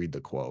 I'll just read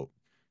the quote.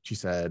 She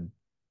said,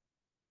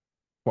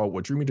 quote,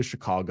 "What drew me to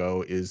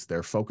Chicago is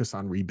their focus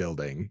on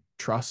rebuilding,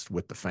 trust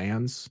with the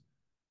fans,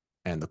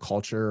 and the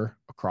culture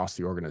across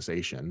the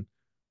organization.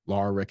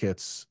 Laura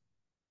Ricketts,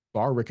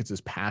 Laura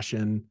Ricketts'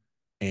 passion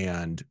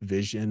and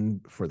vision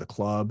for the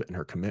club and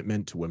her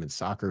commitment to women's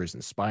soccer is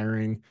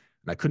inspiring.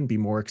 And I couldn't be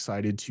more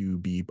excited to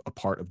be a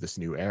part of this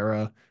new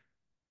era.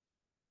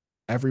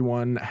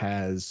 Everyone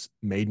has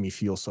made me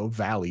feel so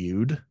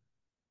valued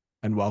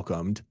and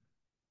welcomed,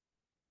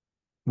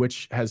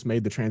 which has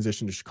made the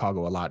transition to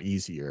Chicago a lot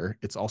easier.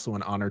 It's also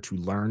an honor to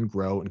learn,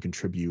 grow, and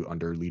contribute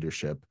under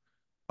leadership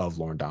of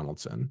Lauren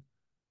Donaldson."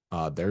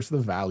 There's the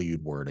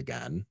valued word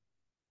again.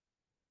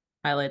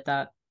 Highlight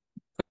that,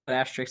 put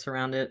asterisks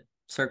around it,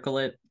 circle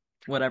it,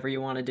 whatever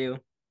you want to do.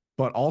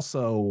 But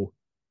also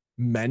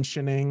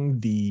mentioning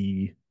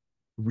the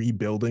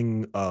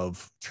rebuilding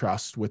of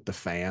trust with the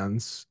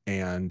fans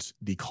and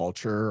the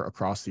culture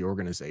across the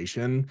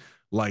organization.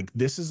 Like,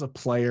 this is a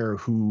player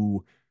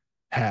who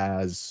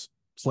has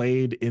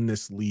played in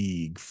this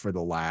league for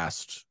the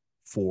last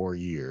 4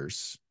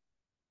 years,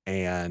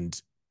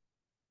 and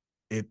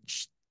it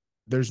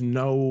there's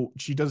no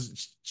she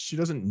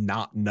doesn't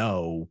not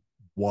know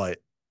what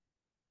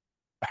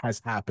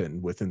has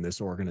happened within this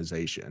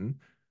organization.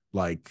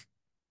 Like,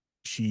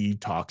 she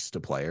talks to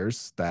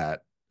players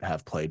that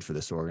have played for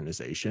this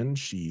organization.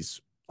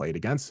 She's played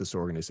against this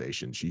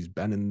organization. She's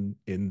been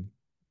in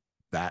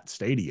that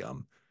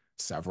stadium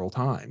several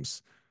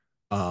times.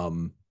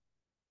 Um,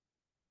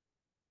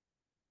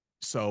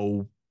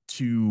 so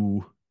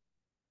to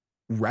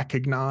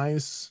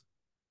recognize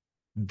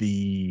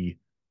the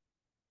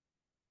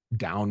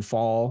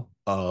downfall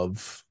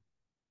of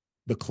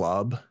the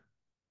club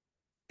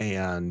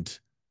and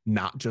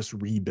not just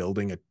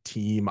rebuilding a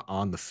team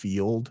on the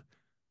field,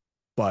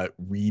 but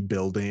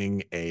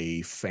rebuilding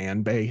a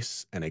fan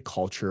base and a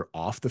culture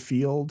off the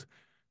field,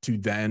 to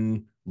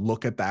then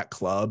look at that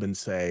club and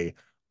say,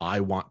 I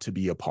want to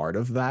be a part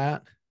of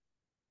that,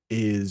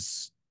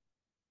 is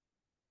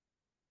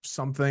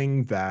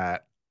something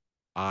that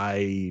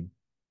I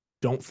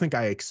don't think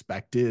I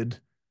expected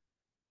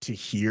to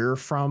hear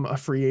from a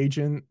free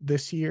agent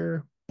this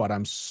year, but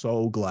I'm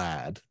so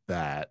glad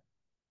that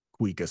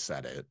Kuika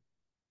said it.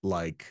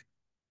 Like,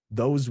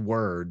 those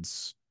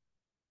words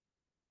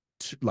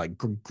like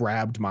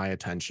grabbed my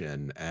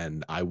attention,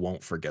 and I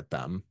won't forget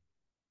them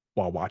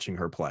while watching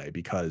her play,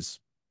 because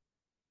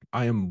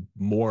I am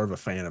more of a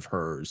fan of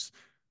hers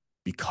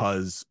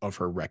because of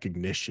her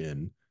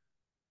recognition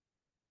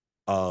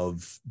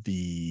of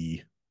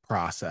the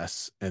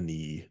process and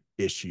the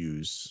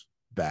issues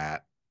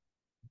that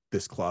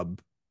this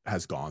club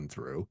has gone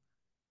through.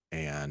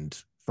 And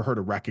for her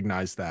to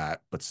recognize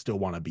that but still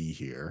want to be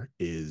here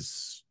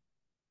is,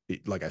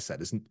 like I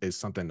said, is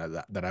something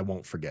that I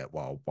won't forget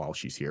while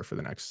she's here for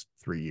the next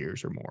 3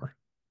 years or more.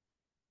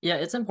 Yeah,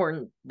 it's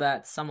important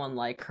that someone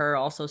like her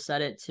also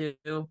said it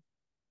too.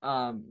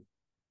 Um,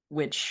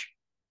 which,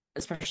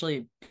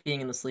 especially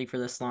being in this league for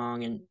this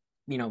long and,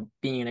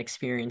 being an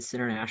experienced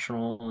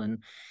international and,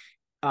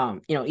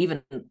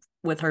 even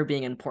with her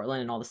being in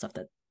Portland and all the stuff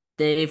that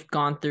they've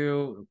gone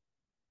through,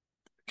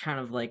 kind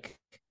of like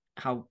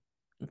how,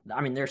 I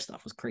mean, their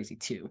stuff was crazy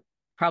too.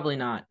 Probably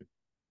not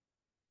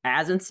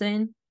as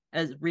insane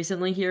as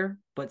recently here,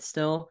 but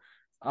still,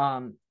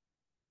 um,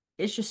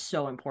 it's just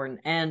so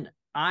important. And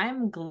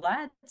I'm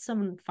glad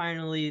someone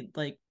finally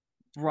like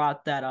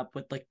brought that up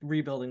with like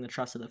rebuilding the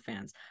trust of the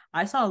fans.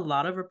 I saw a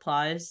lot of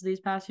replies these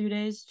past few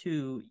days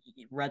to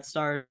Red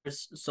Star's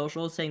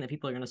socials saying that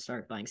people are going to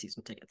start buying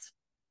season tickets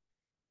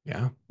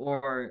Yeah.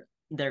 or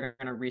they're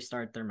going to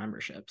restart their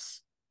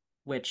memberships,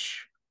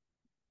 which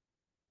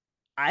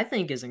I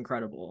think is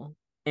incredible.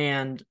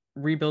 And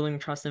rebuilding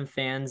trust in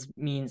fans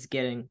means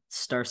getting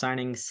star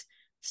signings.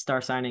 Star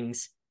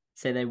signings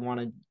say they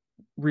want to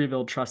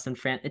rebuild trust in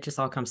fan. It just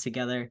all comes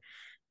together.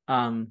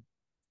 Um,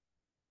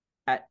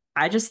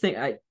 I just think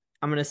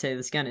I'm gonna say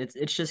this again.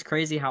 It's just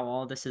crazy how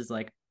all this is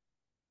like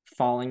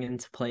falling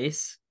into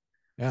place.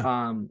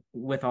 Yeah.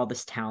 With all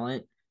this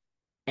talent,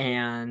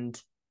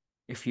 and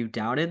if you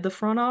doubted the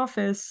front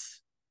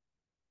office,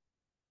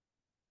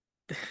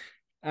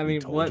 I We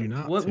mean, told you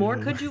not what more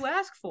to. could you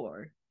ask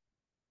for?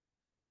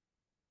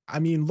 I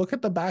mean, look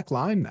at the back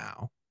line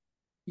now.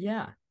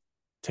 Yeah.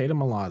 Tatum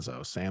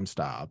Milazzo, Sam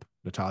Staub,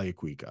 Natalia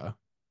Kuika,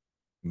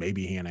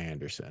 maybe Hannah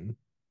Anderson,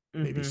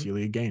 maybe Mm-hmm.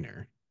 Celia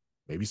Gaynor,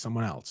 maybe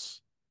someone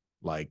else.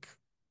 Like,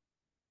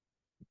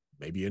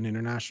 maybe an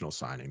international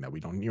signing that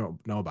we don't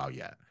know about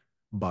yet.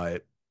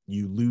 But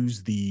you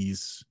lose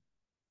these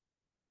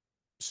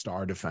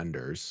star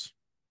defenders,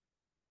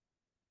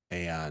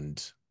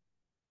 and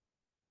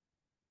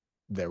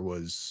there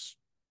was,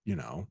 you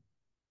know,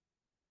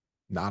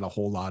 not a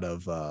whole lot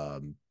of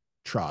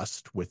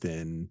trust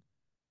within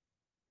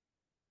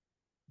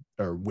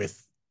or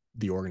with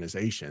the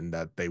organization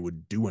that they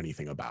would do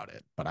anything about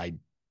it. But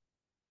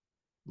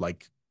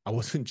like, I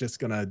wasn't just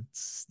gonna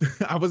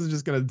I wasn't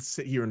just gonna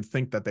sit here and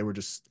think that they were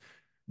just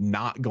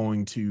not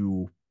going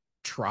to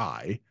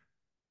try.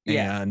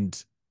 Yeah.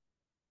 And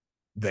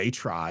they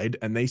tried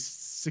and they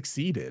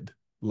succeeded.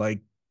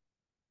 Like,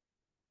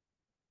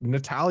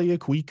 Natalia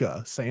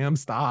Kuika, Sam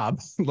Staub,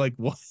 like,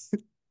 what?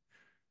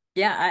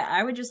 Yeah,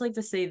 I would just like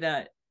to say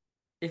that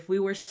if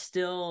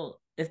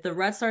the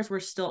Red Stars were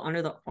still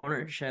under the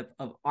ownership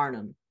of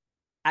Arnhem,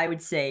 I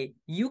would say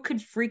you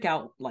could freak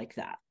out like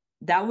that.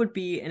 That would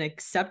be an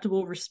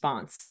acceptable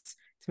response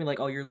to me, like,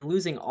 oh, you're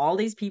losing all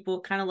these people,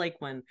 kind of like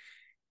when,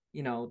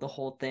 the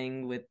whole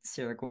thing with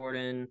Sarah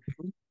Gordon,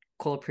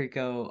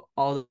 Colaprico,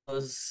 all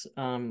those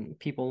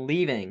people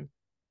leaving.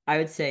 I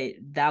would say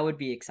that would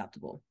be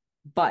acceptable.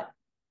 But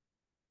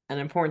an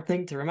important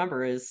thing to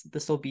remember is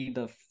this will be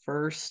the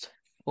first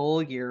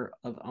full year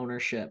of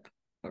ownership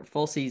or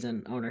full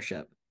season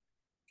ownership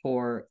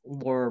for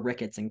Laura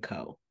Ricketts and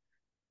co.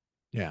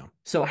 Yeah.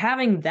 So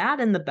having that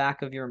in the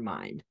back of your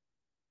mind,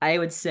 I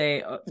would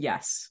say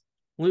yes,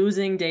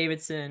 losing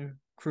Davidson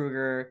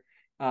Kruger,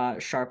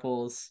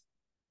 Sharples,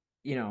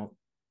 you know,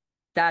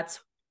 that's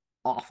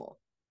awful.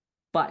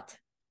 But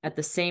at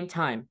the same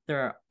time,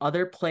 there are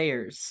other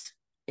players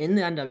in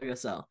the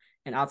NWSL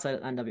and outside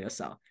of the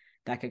NWSL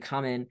that could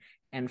come in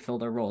and fill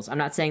their roles. I'm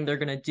not saying they're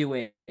going to do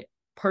it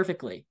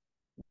perfectly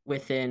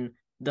within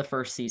the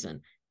first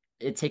season.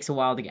 It takes a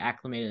while to get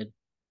acclimated,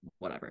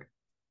 whatever.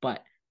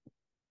 But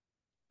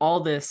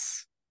all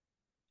this,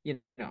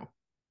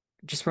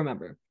 just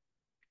remember,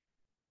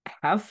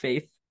 have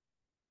faith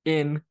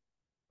in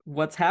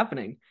what's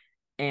happening.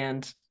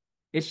 And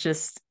it's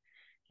just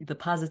the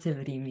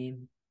positivity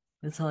meme.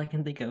 That's all I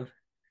can think of.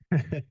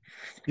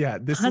 Yeah,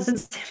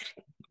 Positivity.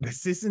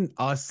 this isn't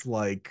us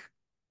like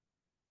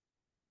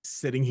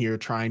sitting here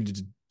trying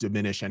to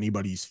diminish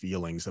anybody's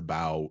feelings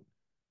about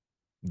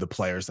the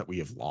players that we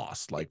have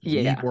lost. Like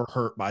we Yeah. were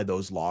hurt by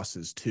those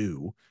losses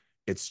too.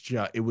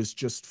 It was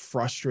just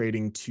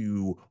frustrating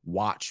to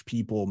watch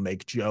people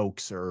make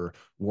jokes or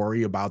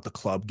worry about the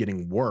club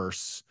getting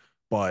worse.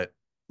 But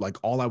like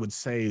all I would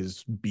say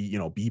is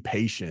be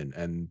patient,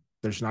 and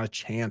there's not a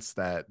chance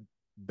that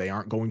they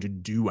aren't going to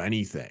do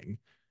anything.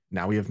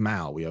 Now we have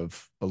Mal, we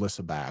have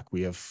Alyssa back,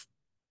 we have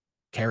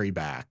Carrie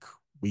back.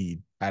 We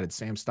added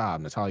Sam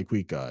Staub, Natalia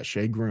Kuika,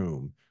 Shea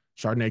Groom,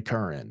 Chardonnay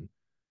Curran,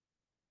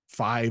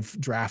 5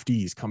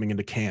 draftees coming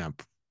into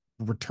camp,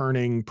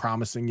 returning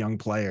promising young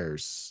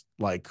players.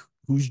 Like,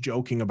 who's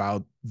joking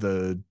about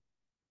the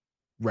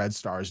Red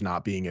Stars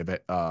not being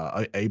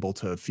able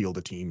to field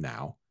a team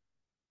now?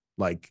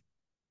 Like,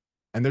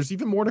 and there's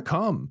even more to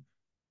come.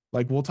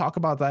 Like, we'll talk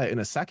about that in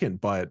a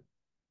second, but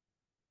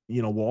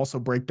we'll also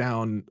break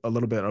down a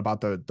little bit about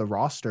the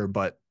roster.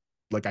 But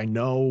like, I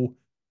know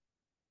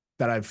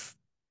that I've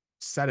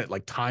said it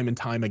like time and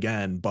time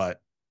again,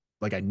 but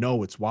like I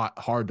know it's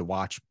hard to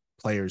watch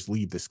players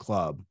leave this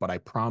club, but I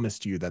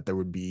promised you that there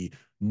would be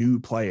new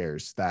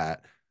players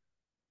that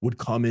would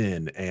come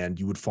in and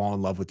you would fall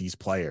in love with these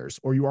players,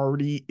 or you are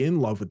already in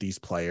love with these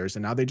players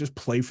and now they just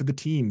play for the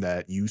team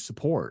that you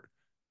support.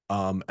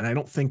 And I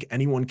don't think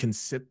anyone can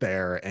sit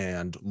there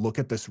and look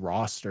at this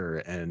roster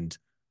and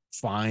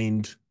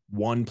find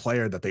one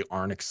player that they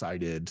aren't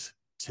excited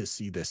to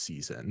see this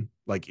season.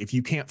 Like, if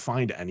you can't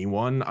find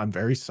anyone, I'm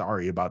very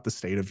sorry about the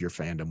state of your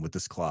fandom with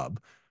this club,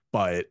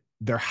 but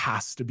there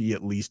has to be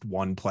at least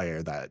one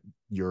player that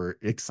you're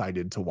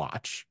excited to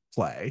watch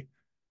play.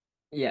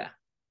 Yeah.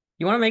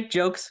 You want to make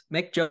jokes?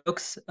 Make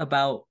jokes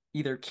about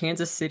either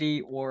Kansas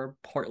City or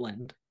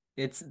Portland.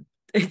 It's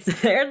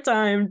it's their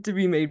time to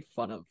be made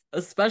fun of,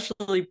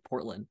 especially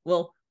Portland.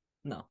 Well,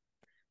 no.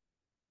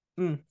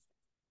 Mm,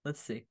 let's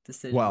see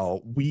decisions.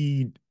 Well,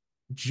 we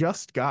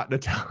just got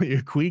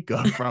Natalia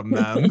Kuika from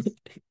them.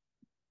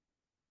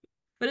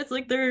 But it's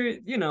like they're,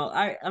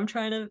 I'm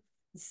trying to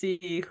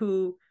see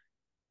who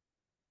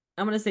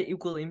I'm gonna say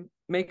equally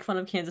make fun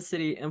of Kansas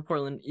City and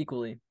Portland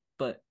equally,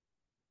 but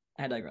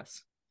I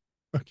digress.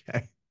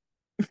 Okay.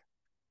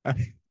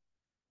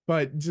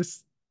 But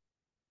just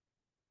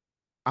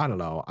I don't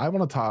know. I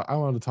want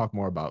to talk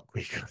more about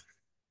Kuika.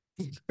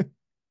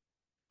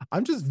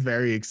 I'm just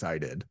very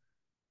excited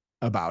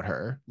about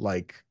her.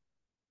 Like,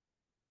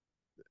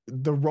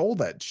 the role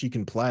that she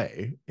can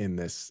play in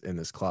this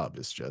club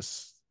is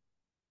just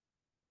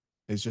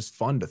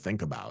fun to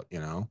think about.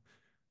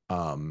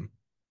 Um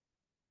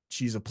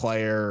she's a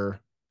player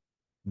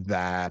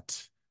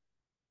that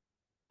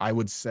I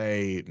would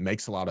say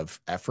makes a lot of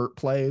effort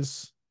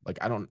plays. Like,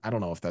 I don't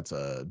know if that's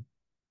a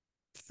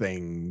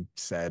thing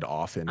said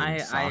often in I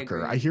soccer. agree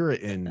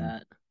with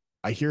that.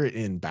 I hear it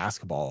in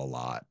basketball a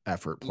lot,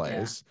 effort Yeah.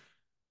 plays.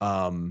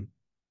 Um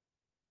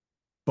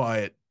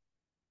but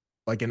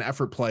like, an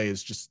effort play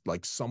is just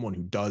like someone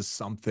who does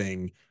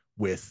something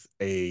with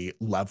a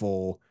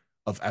level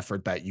of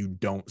effort that you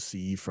don't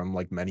see from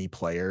like many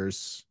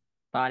players.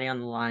 Body on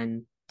the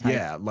line type.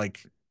 Yeah,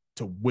 like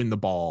to win the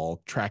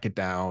ball, track it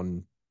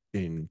down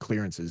in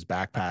clearances,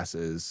 back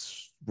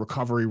passes,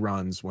 recovery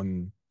runs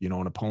when,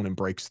 an opponent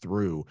breaks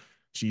through.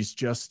 She's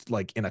just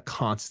like in a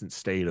constant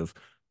state of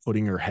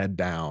putting her head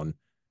down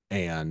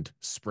and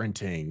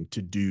sprinting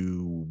to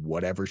do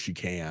whatever she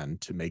can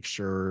to make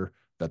sure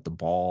that the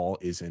ball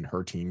is in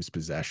her team's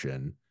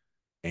possession.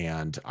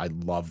 And I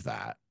love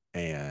that.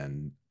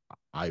 And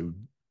I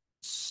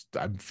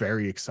I'm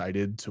very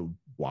excited to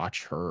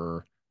watch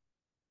her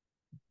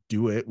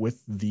do it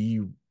with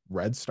the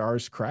Red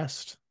Stars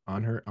crest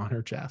on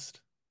her chest.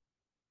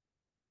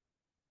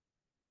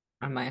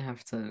 I might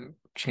have to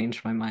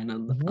change my mind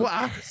on.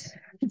 Wow.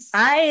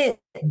 I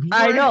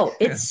I What? know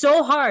it's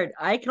so hard.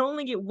 I can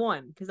only get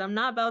one because I'm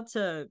not about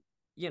to,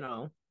 you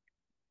know,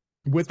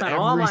 With spend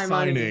all every my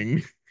money.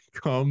 signing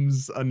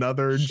comes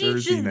another She's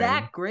jersey just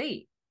that name.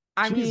 great.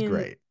 I She's mean,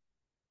 great.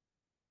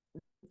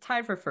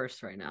 tied for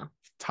first right now.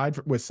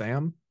 With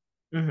Sam.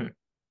 Hmm.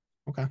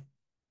 Okay.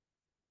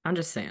 I'm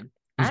just saying.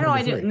 I Who's had no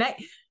number idea.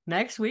 three?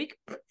 Next week,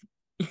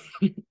 it'll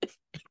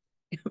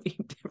be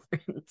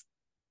different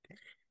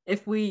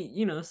if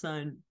we,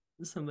 sign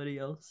somebody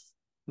else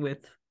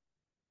with,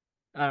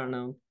 I don't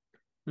know,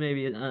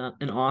 maybe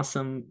an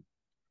awesome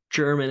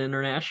German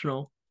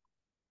international.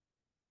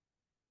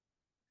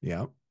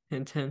 Yeah.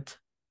 Hint, hint.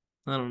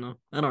 I don't know.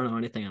 I don't know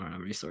anything. I don't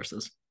have any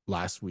sources.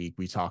 Last week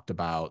we talked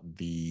about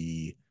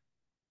the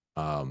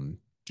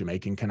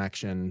Jamaican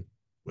connection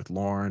with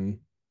Lauren.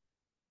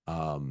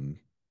 Um,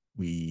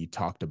 we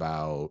talked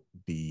about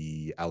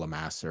the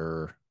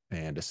Elamasser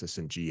and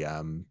assistant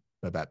GM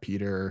Babette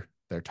Peter,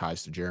 their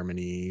ties to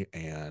Germany,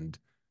 and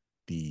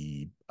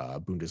the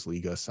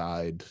Bundesliga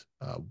side,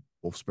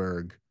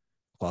 Wolfsburg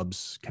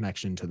club's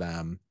connection to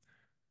them.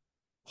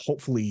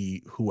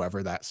 Hopefully,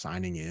 whoever that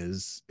signing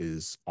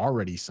is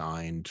already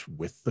signed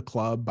with the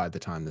club by the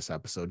time this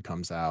episode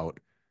comes out,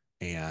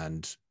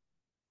 and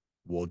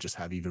we'll just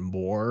have even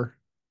more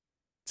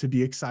to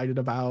be excited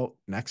about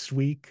next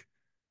week.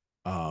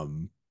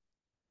 Um,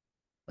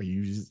 are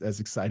you as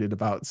excited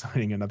about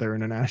signing another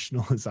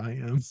international as I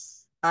am?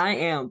 I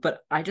am, but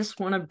I just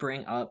want to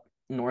bring up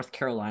North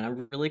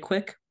Carolina really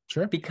quick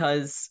Sure.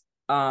 because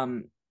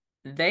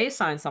they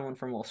signed someone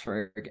from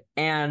Wolfsburg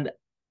and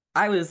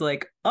I was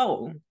like,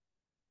 "Oh,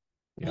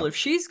 well Yep. if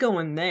she's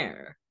going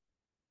there,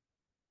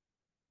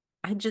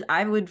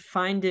 I would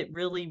find it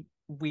really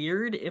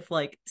weird if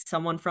like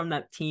someone from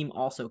that team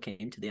also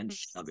came to the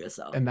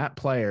NWSL." And that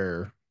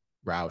player,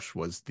 Roush,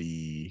 was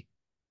the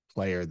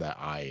player that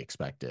I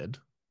expected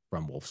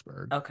from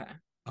Wolfsburg. Okay.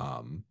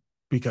 Um,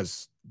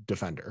 because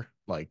defender,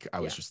 like I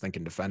was Yeah. just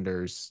thinking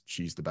defenders,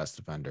 she's the best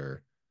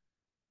defender.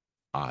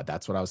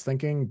 That's what I was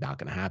thinking. Not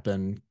going to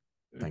happen.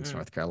 Thanks, Mm-mm.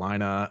 North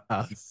Carolina.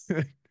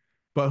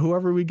 But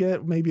whoever we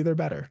get, maybe they're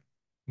better.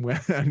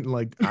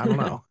 Like, I don't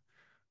know.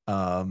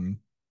 Um,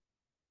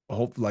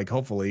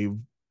 hopefully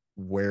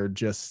we're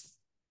just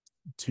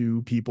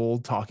two people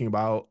talking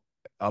about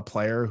a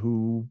player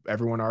who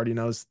everyone already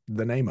knows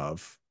the name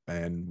of,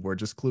 and we're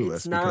just It's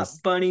clueless not because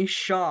Bunny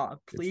Shaw.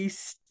 it's Please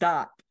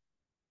stop.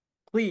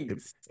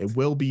 Please. it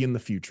will be in the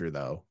future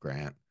though,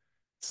 Grant.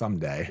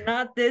 Someday.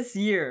 Not this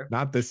year.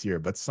 Not this year,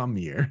 but some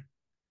year.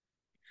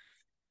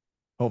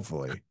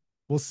 Hopefully.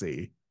 We'll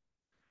see.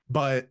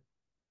 But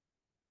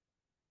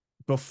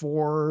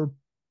before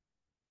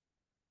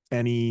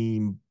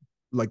any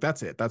like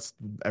that's it. That's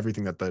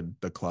everything that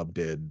the club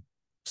did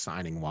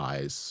signing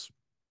wise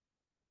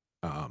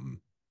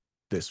um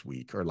this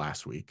week or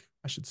last week,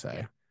 I should Yeah.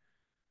 say.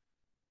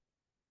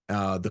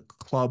 The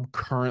club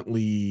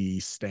currently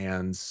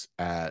stands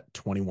at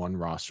 21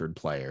 rostered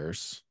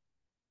players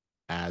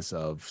as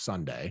of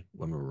Sunday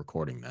when we're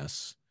recording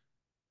this.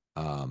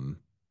 Um,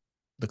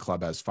 the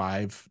club has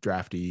five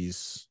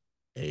draftees,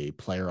 a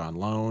player on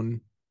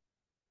loan,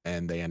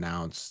 and they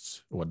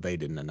announced what well, they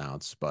didn't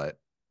announce, but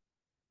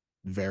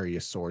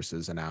various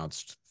sources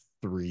announced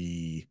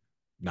three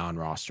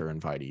non-roster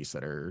invitees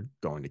that are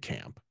going to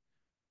camp.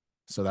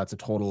 So that's a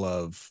total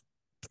of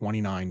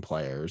 29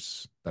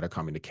 players that are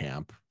coming to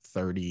camp,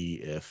 30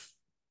 if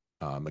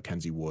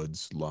Mackenzie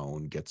Woods'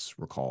 loan gets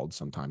recalled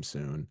sometime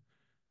soon.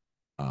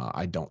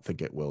 I don't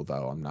think it will,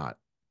 though. I'm not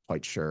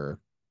quite sure.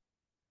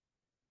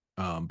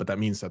 But that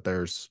means that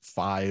there's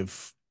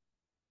five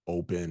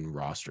open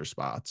roster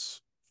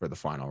spots for the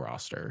final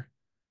roster.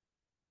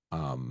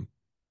 Um,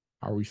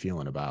 how are we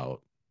feeling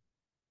about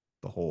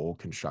the whole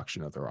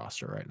construction of the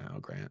roster right now,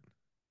 Grant?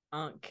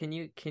 Can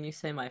you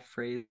say my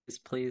phrase,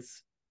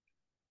 please?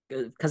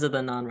 Because of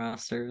the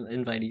non-roster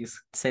invitees.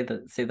 Say the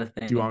Do you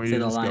thing. want me Say to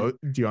the just go? line.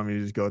 Do you want me to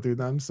just go through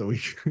them so we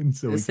can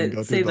Say go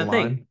through say the the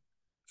thing. line?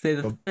 Say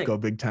the Go thing.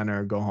 Big Ten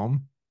or go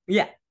home.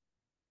 Yeah.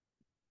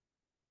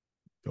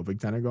 Go Big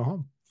Ten or go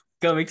home.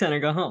 Go Big Ten or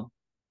go home.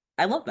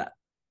 I love that.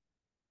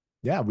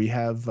 Yeah, we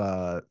have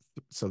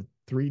so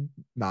three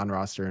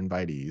non-roster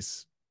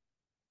invitees.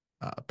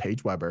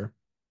 Paige Weber,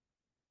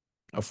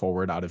 a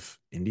forward out of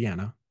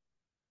Indiana,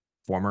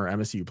 former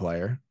MSU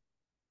player.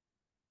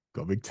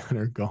 Go Big Ten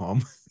or go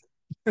home.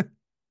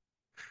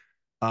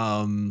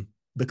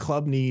 The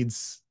club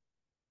needs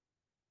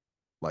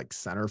like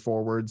center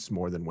forwards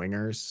more than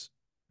wingers,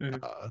 Mhm.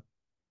 uh,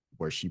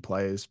 where she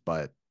plays,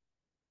 but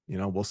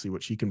we'll see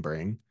what she can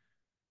bring.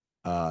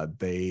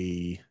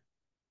 They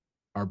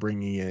are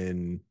bringing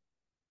in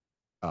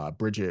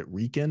Bridget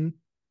Reekin,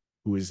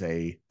 who is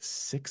a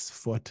 6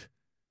 foot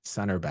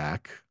center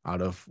back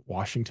out of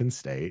Washington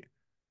State.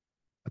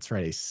 That's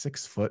right, a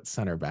 6 foot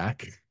center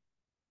back.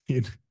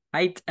 You,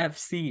 Height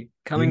FC you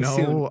coming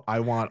soon. know, I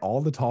want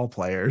all the tall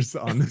players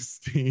on this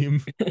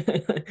team.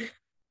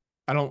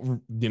 I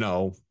don't,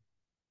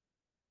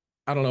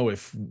 I don't know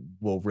if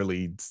we'll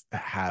really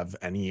have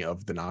any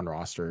of the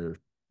non-roster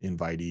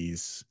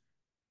invitees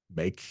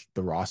make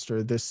the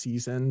roster this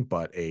season,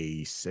 but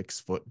a 6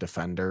 foot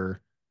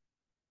defender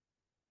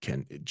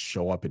can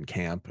show up in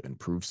camp and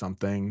prove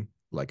something.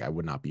 Like I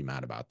would not be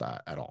mad about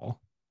that at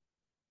all.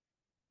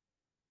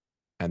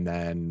 And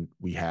then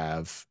we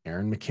have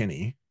Aaron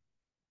McKinney.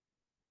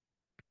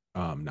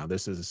 Now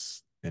this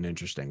is an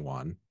interesting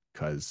one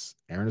because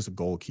Aaron is a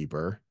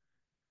goalkeeper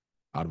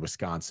out of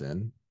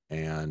Wisconsin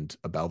and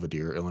a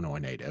Belvedere, Illinois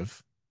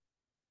native.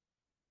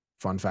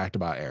 Fun fact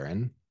about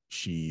Erin,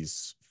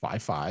 she's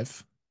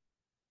 5'5"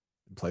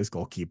 and plays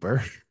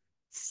goalkeeper.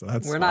 So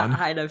that's We're not fun.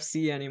 Height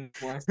FC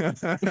anymore.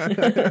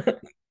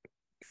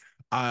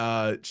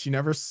 She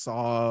never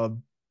saw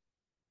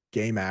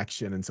game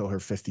action until her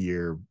 5th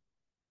year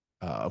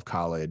of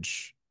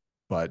college,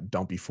 but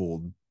don't be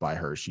fooled by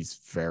her. She's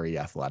very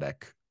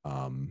athletic.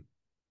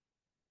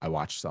 I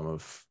watched some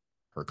of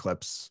her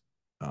clips.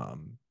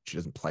 She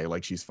doesn't play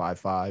like she's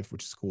 5'5",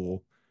 which is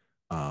cool.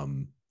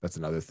 That's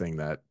another thing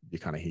that you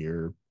kind of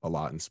hear a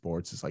lot in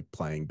sports is like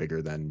playing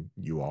bigger than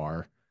you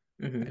are.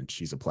 Hmm. And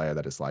she's a player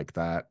that is like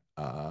that.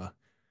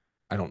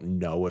 I don't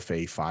know if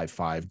a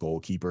 5'5"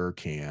 goalkeeper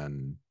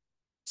can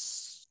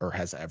or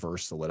has ever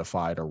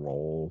solidified a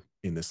role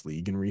in this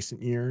league in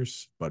recent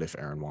years. But if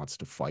Aaron wants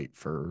to fight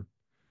for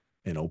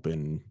an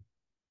open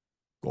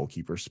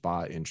goalkeeper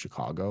spot in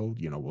Chicago,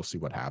 we'll see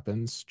what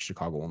happens.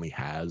 Chicago only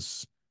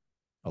has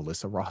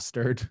Alyssa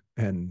rostered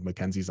and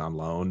Mackenzie's on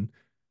loan.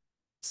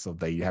 So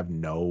they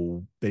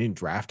didn't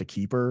draft a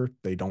keeper.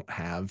 They don't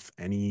have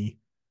any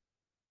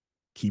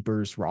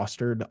keepers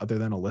rostered other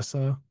than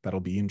Alyssa that'll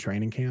be in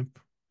training camp.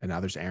 And now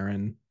there's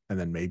Aaron, and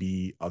then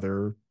maybe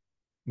other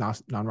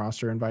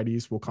non-roster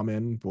invitees will come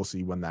in. We'll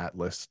see when that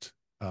list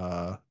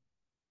uh,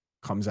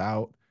 comes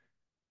out.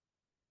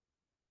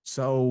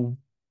 So,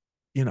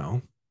 you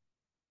know,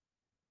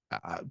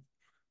 uh,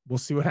 we'll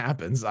see what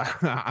happens.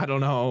 I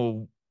don't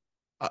know.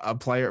 A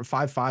player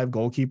 5'5"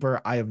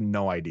 goalkeeper, I have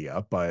no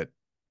idea, but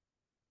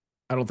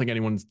I don't think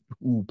anyone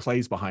who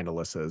plays behind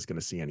Alyssa is going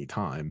to see any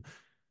time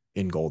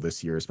in goal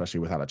this year, especially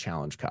without a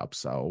challenge cup.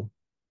 So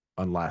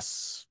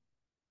unless,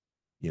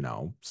 you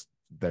know,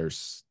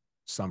 there's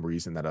some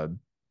reason that a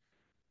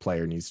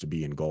player needs to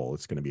be in goal,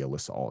 it's going to be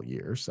Alyssa all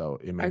year. So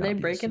it may Are they not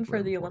be breaking super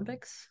for the important.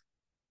 Olympics?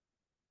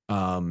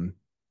 Um,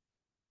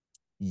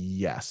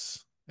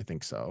 yes, I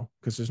think so.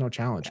 Because there's no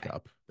challenge Okay.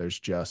 cup. There's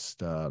just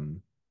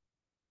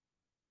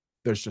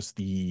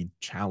the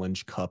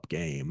challenge cup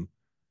game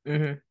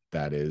Hmm.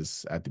 that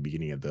is at the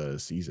beginning of the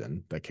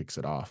season that kicks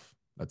it off.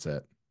 That's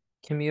it.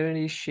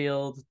 Community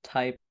Shield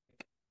type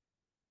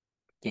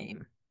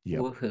game.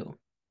 Yep. Woohoo.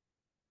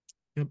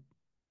 Yep.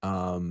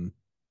 Um,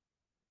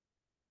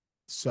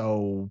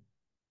 so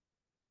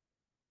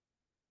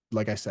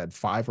like I said,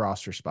 5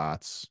 roster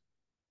spots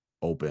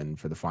open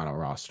for the final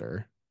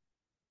roster,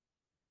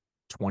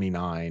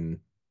 29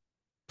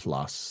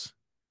 plus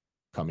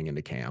coming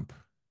into camp,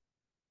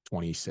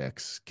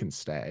 26 can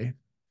stay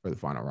for the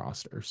final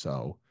roster.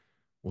 So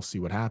we'll see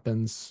what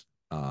happens.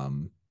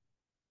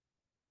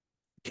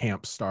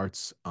 Camp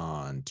starts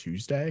on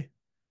Tuesday.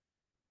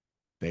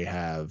 They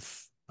have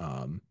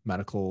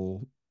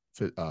medical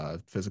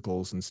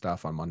physicals and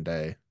stuff on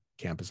Monday.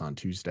 Camp is on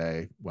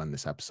Tuesday when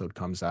this episode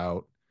comes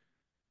out.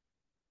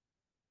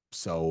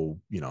 So,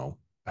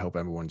 I hope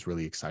everyone's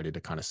really excited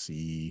to kind of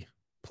see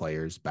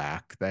players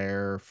back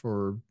there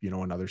for,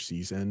 another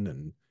season.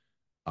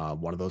 And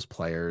one of those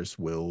players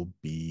will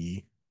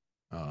be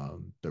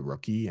the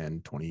rookie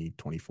and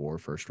 2024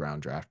 first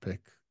round draft pick,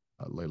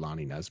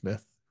 Leilani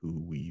Nesmith, who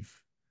we've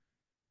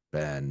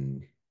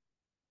been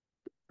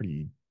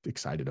pretty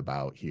excited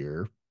about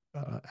here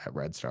at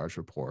Red Stars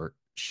Report.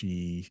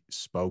 She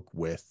spoke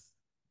with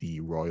the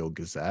Royal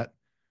Gazette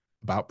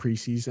about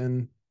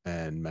preseason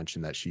and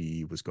mentioned that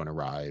she was going to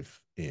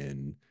arrive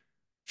in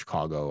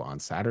Chicago on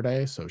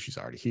Saturday. So she's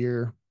already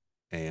here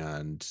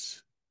and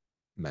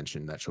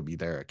mentioned that she'll be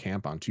there at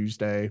camp on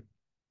Tuesday.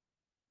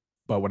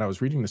 But when I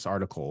was reading this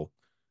article,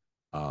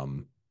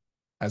 um,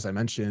 as I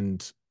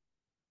mentioned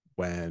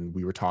when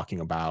we were talking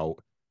about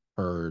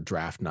her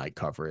draft night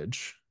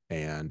coverage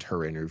and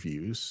her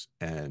interviews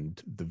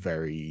and the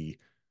very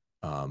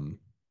um,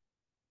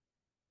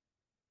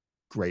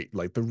 great,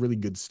 like the really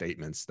good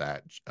statements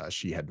that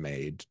she had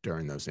made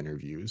during those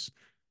interviews.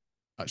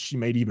 She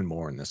made even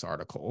more in this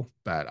article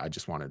that I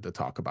just wanted to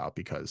talk about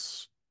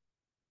because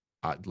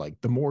like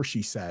the more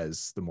she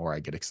says, the more I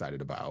get excited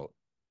about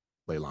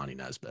Leilani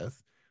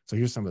Nesmith. So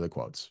here's some of the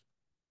quotes.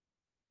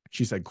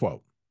 She said,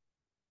 quote,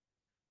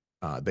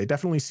 they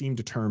definitely seem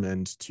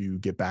determined to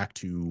get back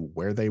to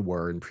where they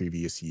were in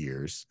previous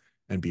years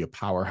and be a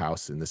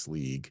powerhouse in this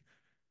league.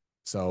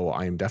 So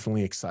I am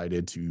definitely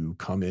excited to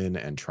come in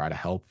and try to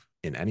help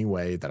in any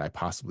way that I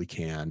possibly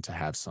can to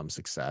have some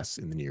success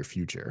in the near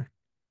future.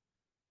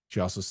 She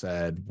also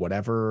said,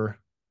 whatever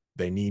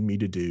they need me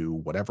to do,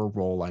 whatever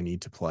role I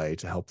need to play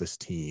to help this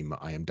team,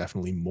 I am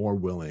definitely more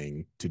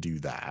willing to do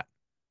that.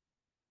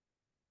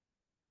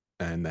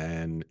 And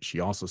then she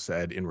also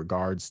said, in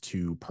regards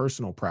to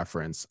personal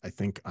preference, I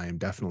think I am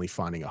definitely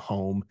finding a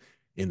home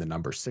in the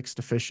number six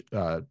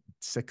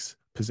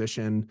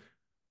position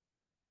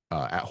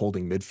at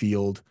holding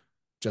midfield,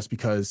 just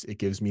because it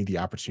gives me the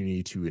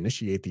opportunity to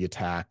initiate the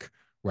attack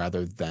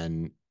rather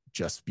than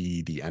just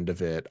be the end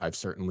of it. I've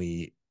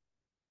certainly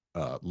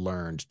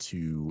learned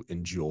to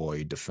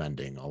enjoy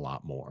defending a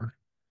lot more.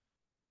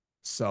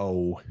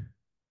 So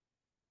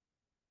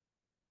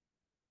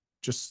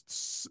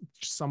just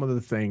some of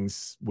the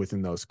things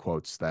within those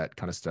quotes that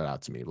kind of stood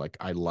out to me. Like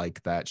I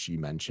like that she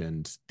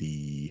mentioned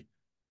the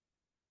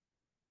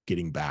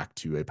getting back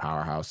to a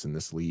powerhouse in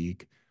this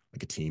league,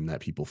 like a team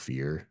that people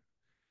fear.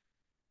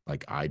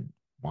 Like I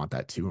want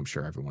that too. I'm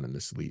sure everyone in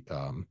this league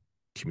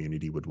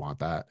community would want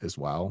that as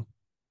well.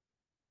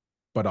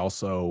 but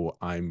also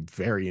I'm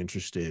very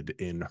interested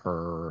in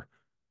her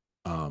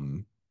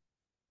um,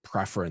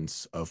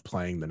 preference of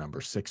playing the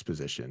number 6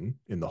 position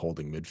in the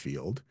holding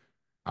midfield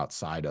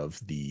outside of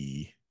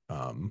the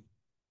um,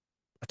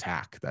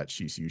 attack that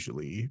she's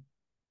usually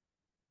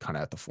kind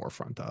of at the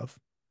forefront of.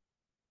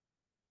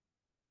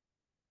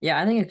 Yeah,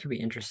 I think it could be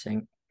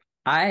interesting.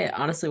 I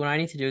honestly, what I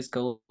need to do is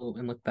go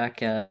and look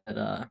back at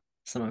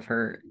some of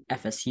her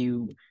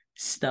FSU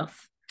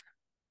stuff.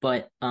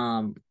 But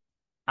I'm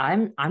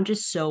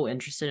just so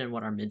interested in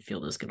what our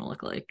midfield is going to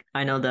look like.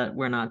 I know that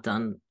we're not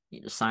done,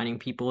 signing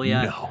people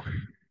yet. No,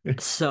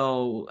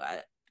 So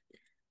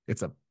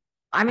it's a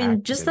I mean,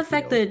 packed just the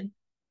fact midfield.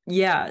 that,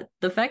 yeah,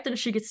 the fact that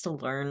she gets to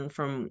learn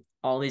from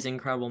all these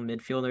incredible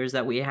midfielders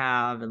that we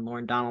have and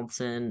Lauren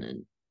Donaldson,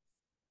 and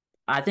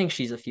I think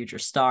she's a future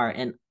star.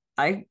 And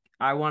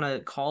I want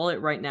to call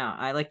it right now.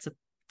 I like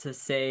to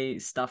say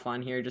stuff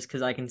on here just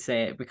because I can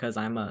say it because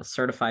I'm a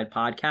certified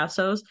podcast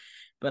host.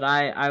 But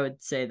I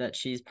would say that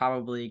she's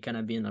probably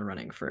gonna be in the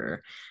running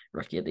for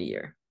Rookie of the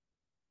Year.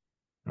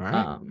 All right,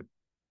 Um,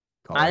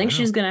 call I it think now.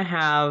 she's gonna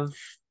have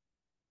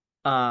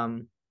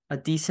a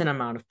decent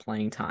amount of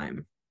playing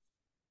time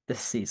this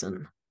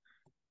season.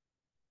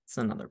 It's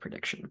another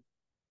prediction.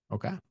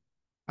 Okay,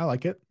 I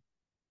like it.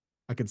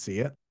 I can see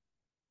it.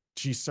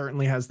 She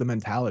certainly has the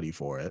mentality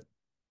for it.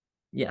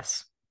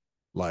 Yes.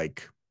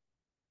 Like,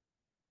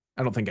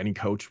 I don't think any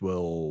coach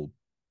will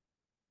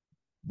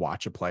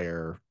watch a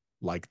player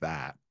like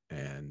that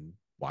and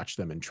watch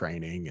them in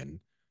training and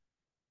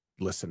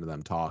listen to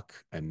them talk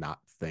and not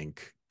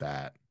think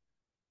that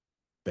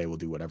they will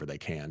do whatever they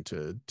can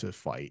to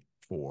fight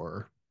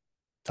for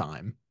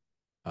time.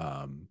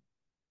 Um,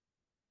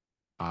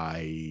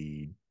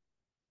 I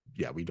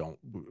yeah, we don't.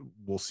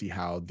 We'll see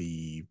how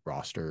the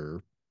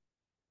roster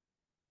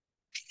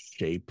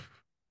shape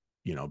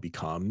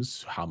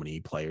becomes, how many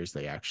players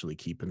they actually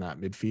keep in that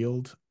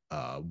midfield.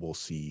 We'll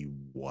see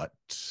what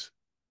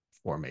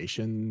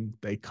formation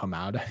they come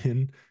out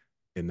in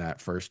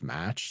that first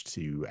match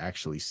to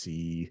actually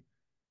see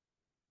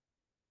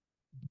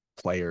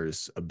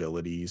players'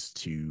 abilities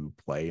to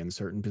play in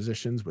certain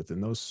positions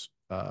within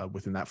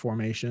that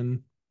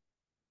formation.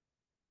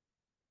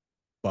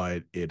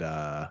 But it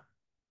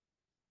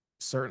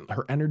certain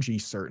her energy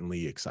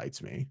certainly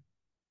excites me,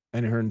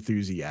 and her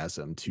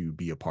enthusiasm to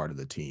be a part of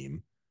the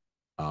team.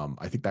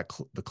 I think that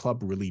the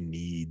club really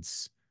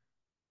needs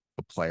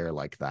a player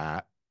like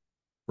that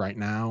right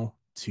now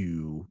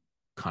to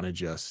kind of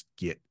just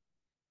get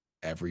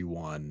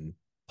everyone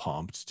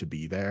pumped to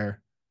be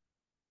there.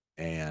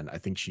 And I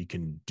think she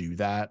can do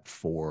that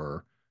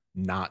for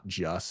not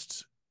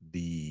just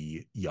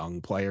the young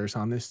players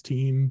on this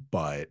team,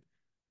 but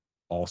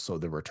also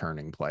the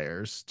returning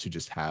players, to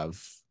just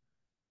have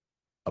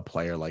a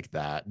player like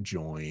that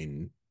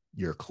join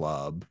your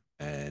club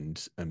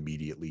and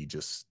immediately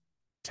just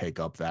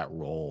take up that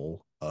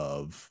role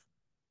of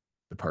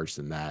the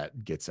person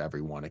that gets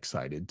everyone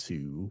excited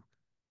to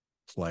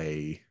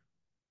play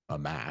a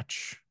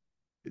match.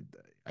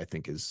 I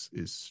think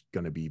is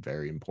going to be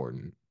very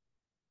important.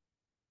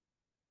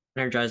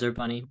 Energizer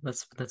Bunny.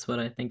 That's what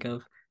I think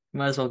of.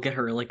 Might as well get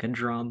her like a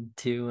drum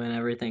too and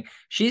everything.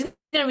 She's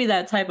gonna be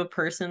that type of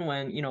person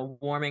when,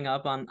 warming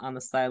up on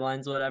the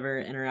sidelines, whatever,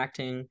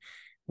 interacting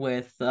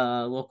with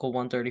local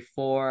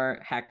 134.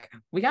 Heck,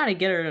 we gotta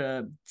get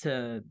her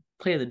to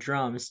play the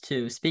drums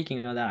too.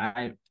 Speaking of that,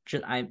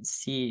 I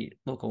see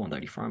local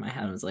 134 in my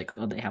head. I was like,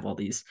 oh, they have all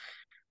these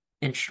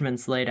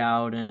instruments laid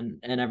out and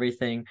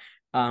everything.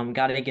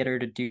 Gotta get her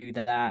to do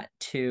that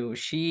too.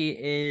 She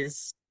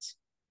is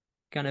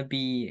gonna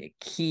be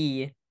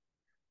key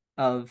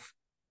of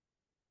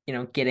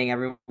getting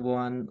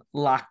everyone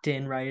locked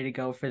in, ready to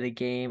go for the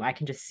game. I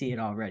can just see it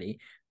already.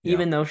 Yeah.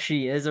 Even though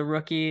she is a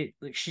rookie,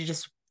 like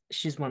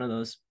she's one of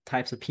those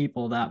types of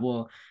people that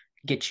will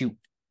get you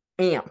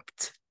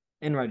amped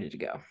and ready to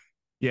go.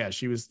 Yeah,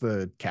 she was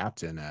the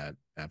captain at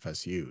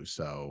FSU,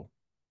 so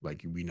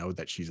like we know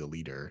that she's a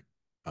leader.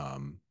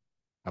 Um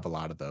have a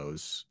lot of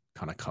those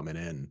kind of coming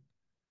in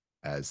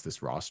as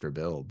this roster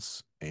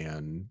builds,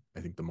 and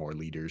I think the more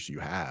leaders you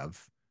have,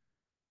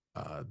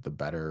 the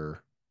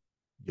better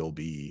you'll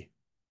be,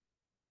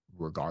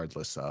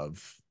 regardless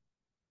of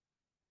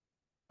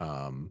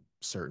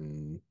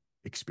certain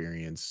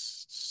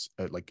experience,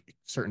 like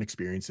certain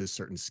experiences,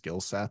 certain skill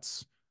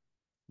sets.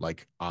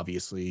 Like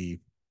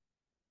obviously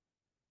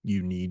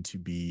you need to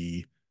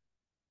be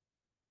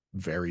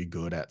very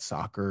good at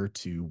soccer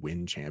to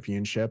win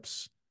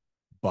championships,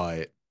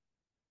 but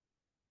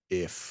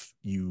if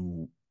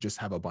you just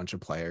have a bunch of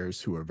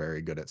players who are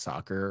very good at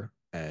soccer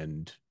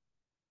and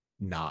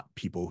not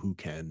people who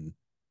can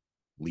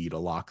lead a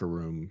locker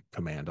room,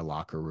 command a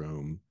locker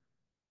room,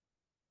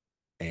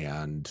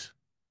 and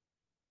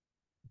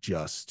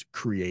just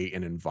create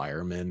an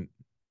environment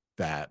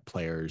that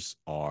players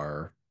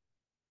are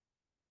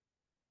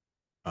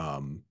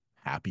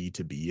happy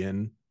to be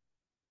in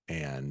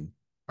and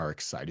are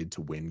excited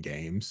to win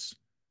games,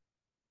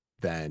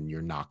 then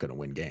you're not going to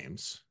win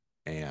games.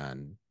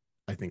 And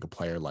I think a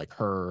player like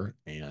her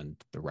and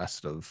the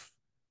rest of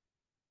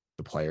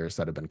the players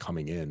that have been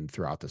coming in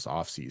throughout this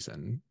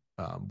offseason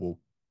will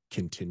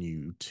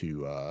continue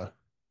to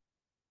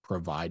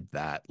provide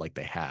that like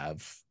they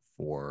have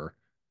for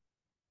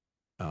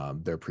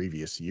their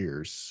previous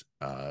years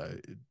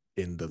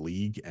in the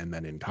league and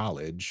then in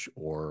college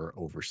or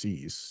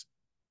overseas.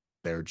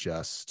 They're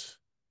just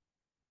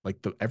like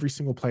every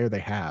single player they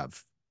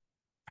have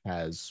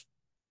has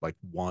like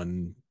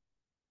won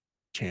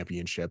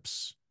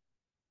championships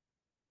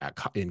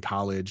in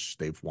college.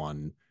 They've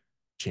won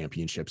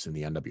championships in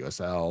the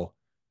NWSL.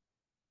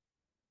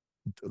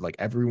 Like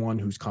everyone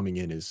who's coming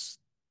in is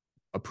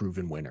a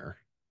proven winner,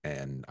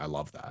 and I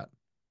love that.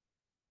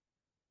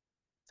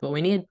 That's what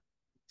we need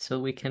so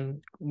we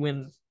can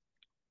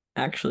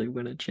actually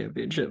win a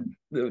championship.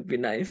 That would be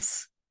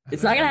nice. I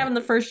It's haven't not gonna done happen it.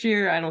 the first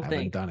year, I I don't haven't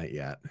think, done it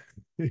yet.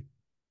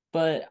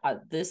 but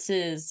this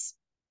is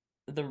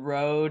the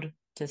road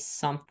to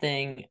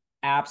something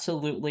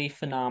absolutely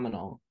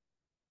phenomenal.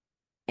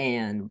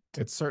 And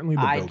It's certainly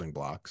the I, building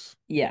blocks.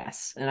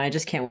 yes, and I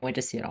just can't wait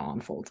to see it all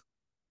unfold.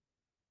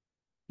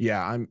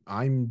 Yeah,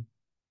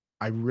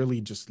 I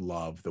really just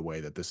love the way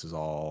that this is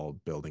all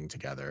building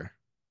together.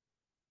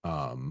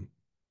 Um,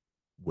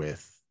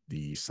 with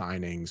the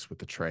signings, with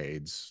the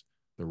trades,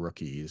 the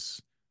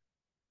rookies.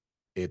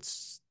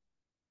 It's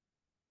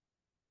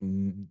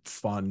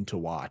fun to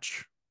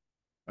watch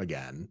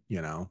again,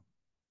 you know?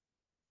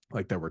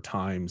 Like there were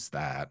times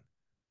that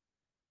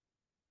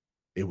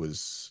it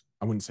was,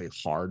 I wouldn't say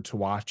hard to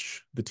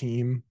watch the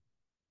team,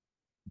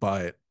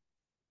 but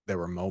there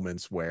were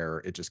moments where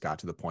it just got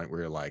to the point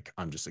where you're like,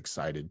 I'm just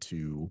excited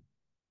to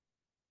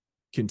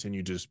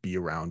continue to just be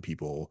around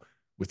people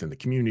within the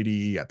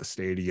community, at the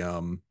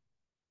stadium,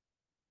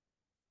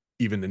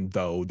 even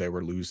though they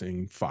were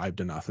losing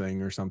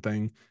 5-0 or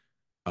something.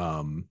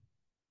 Um,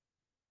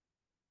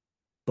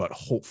 but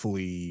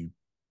hopefully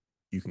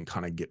you can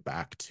kind of get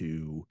back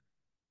to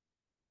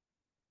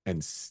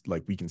and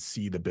like we can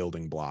see the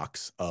building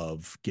blocks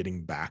of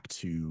getting back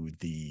to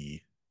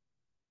the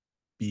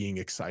being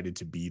excited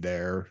to be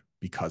there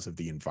because of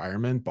the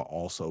environment, but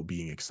also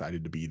being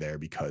excited to be there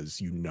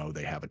because you know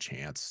they have a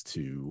chance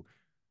to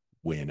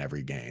win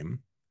every game.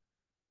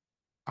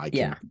 I can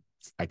Yeah.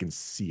 I can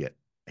see it.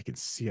 I can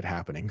see it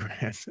happening,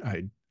 Grant.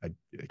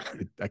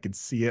 I can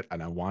see it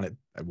and I want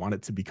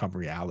it to become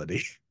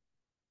reality.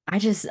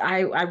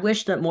 I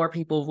wish that more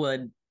people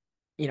would,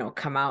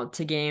 come out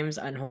to games,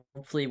 and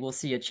hopefully we'll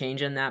see a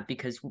change in that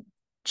because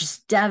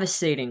just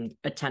devastating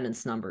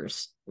attendance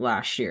numbers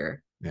last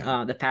year,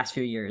 Yeah. the past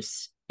few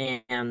years.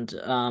 And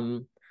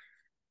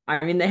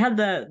I mean they had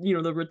the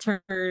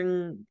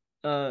return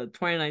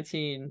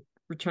 2019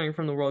 returning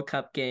from the World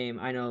Cup game.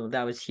 I know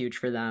that was huge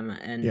for them,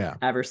 and Yeah.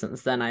 ever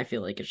since then I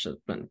feel like it's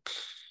just been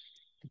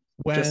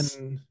just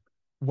when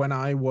when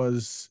I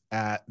was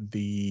at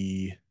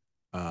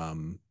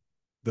um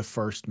the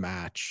first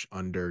match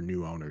under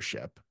new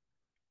ownership,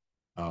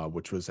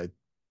 which was I'm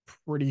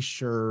pretty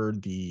sure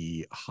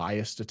the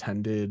highest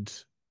attended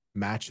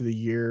match of the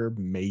year,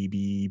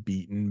 maybe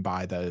beaten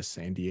by the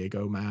San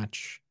Diego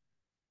match.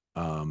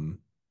 Um,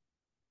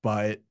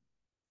 but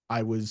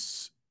I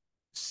was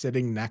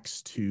sitting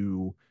next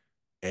to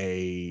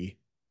a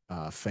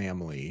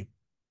family,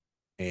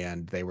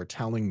 and they were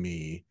telling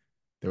me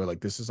they were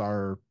like, "This is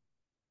our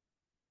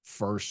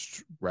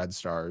first Red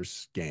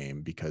Stars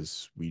game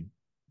because we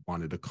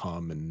wanted to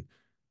come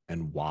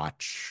and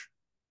watch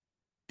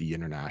the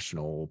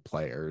international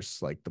players,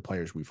 like the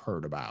players we've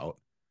heard about."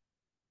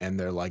 And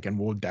they're like, and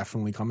we're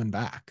definitely coming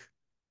back.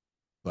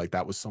 Like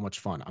that was so much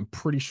fun. I'm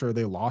pretty sure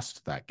they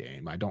lost that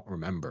game. I don't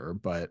remember,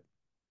 but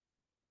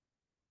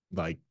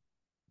like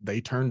they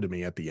turned to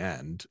me at the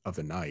end of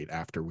the night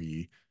after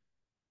we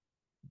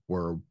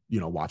were,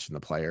 watching the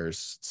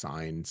players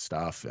sign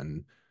stuff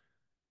and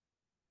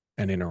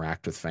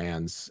interact with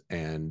fans.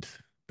 And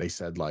they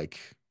said like,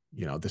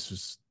 this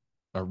was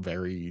a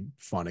very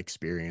fun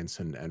experience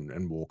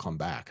and we'll come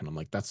back. And I'm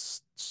like,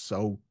 that's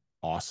so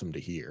awesome to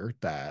hear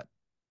that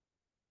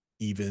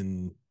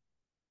even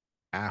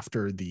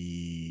after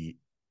the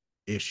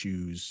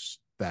issues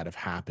that have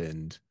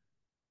happened,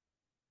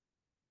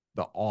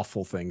 the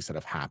awful things that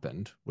have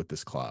happened with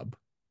this club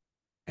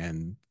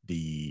and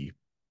the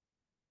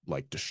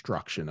like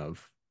destruction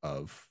of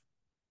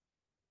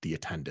the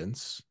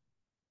attendance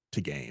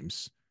to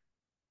games,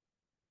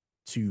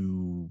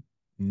 to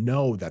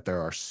know that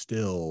there are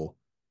still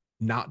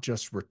not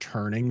just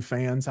returning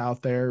fans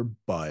out there,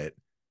 but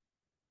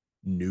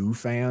new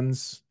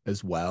fans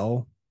as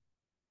well.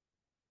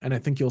 And I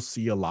think you'll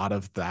see a lot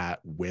of that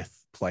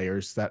with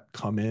players that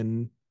come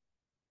in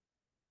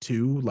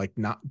too. Like,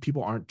 not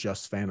people aren't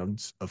just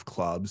fans of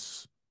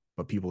clubs,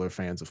 but people are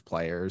fans of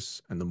players.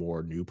 And the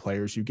more new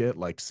players you get,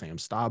 like Sam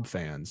Staub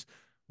fans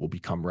will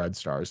become Red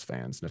Stars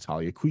fans.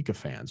 Natalia Kuika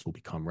fans will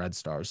become Red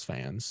Stars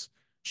fans.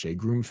 Shea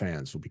Groom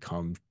fans will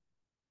become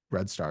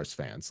Red Stars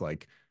fans.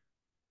 Like,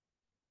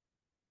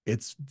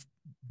 it's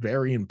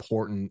very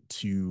important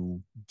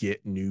to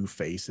get new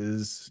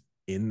faces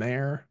in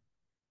there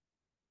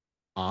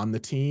on the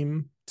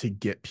team to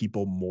get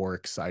people more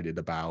excited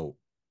about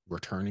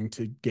returning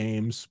to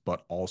games,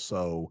 but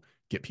also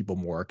get people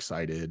more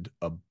excited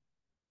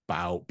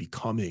about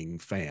becoming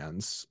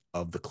fans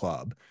of the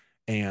club.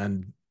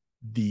 And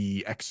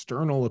the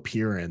external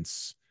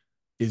appearance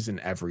isn't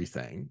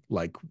everything.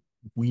 Like,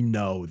 we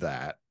know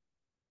that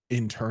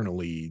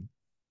internally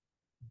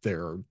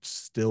there's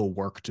still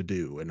work to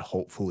do, and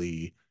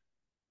hopefully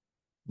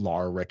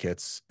Laura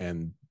Ricketts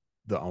and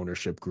the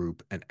ownership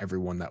group and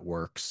everyone that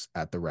works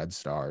at the Red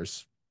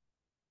Stars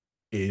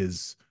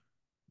is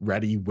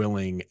ready,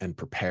 willing, and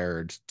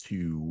prepared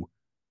to,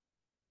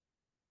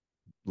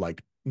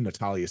 like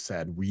Natalia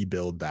said,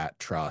 rebuild that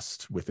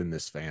trust within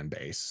this fan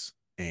base.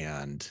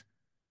 And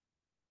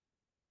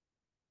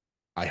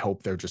I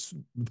hope they're just,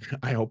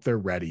 I hope they're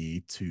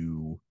ready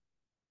to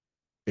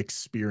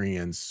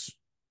experience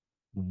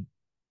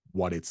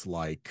what it's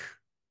like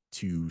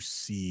to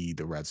see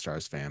the Red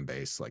Stars fan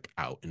base like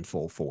out in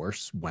full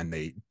force when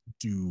they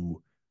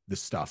do the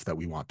stuff that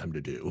we want them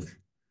to do.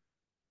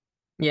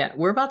 Yeah,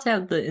 we're about to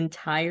have the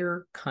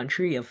entire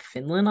country of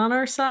Finland on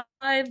our side,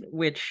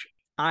 which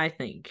I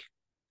think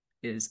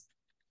is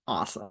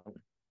awesome.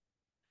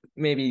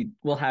 Maybe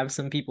we'll have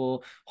some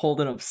people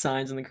holding up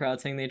signs in the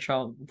crowd saying they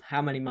traveled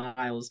how many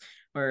miles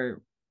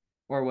or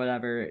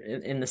whatever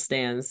in the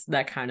stands,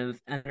 that kind of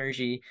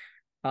energy.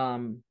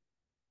 Um,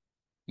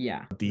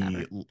 yeah, The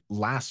never.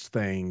 last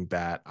thing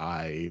that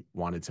I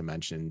wanted to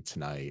mention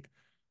tonight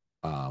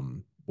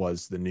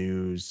was the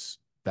news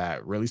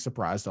that really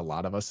surprised a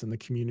lot of us in the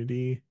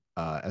community,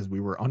 as we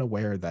were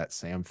unaware that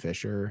Sam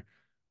Fisher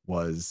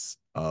was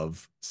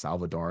of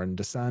Salvadoran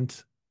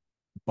descent,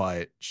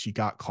 but she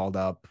got called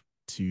up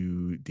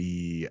to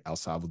the El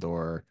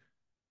Salvador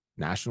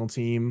national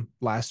team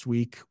last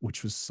week,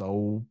 which was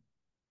so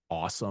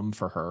awesome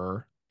for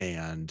her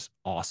and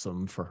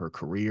awesome for her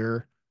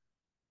career.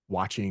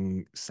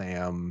 Watching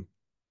Sam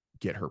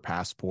get her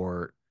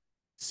passport,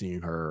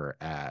 seeing her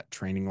at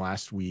training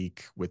last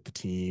week with the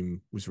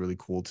team was really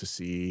cool to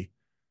see.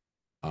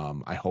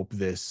 I hope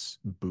this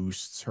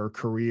boosts her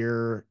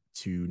career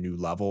to new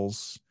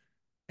levels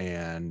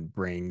and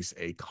brings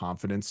a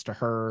confidence to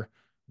her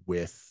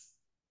with,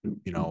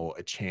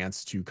 a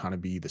chance to kind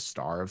of be the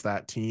star of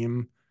that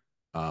team.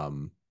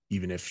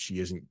 Even if she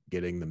isn't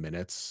getting the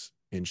minutes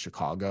in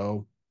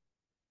Chicago,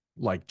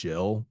 like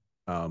Jill,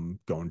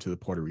 going to the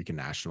Puerto Rican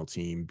national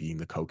team, being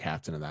the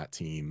co-captain of that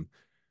team,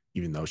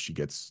 even though she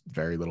gets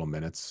very little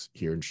minutes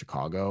here in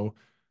Chicago,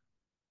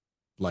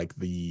 like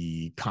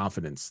the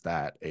confidence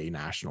that a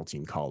national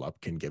team call up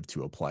can give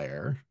to a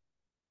player,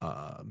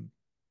 um,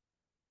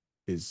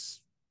 is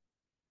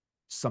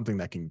something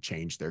that can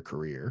change their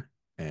career.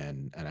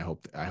 And I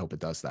hope it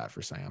does that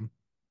for Sam.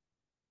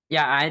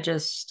 Yeah, I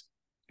just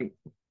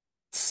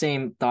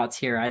same thoughts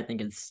here. I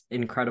think it's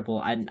incredible.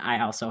 I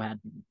also had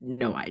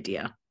no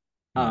idea.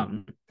 Yeah.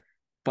 Um,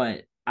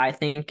 but I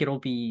think it'll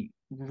be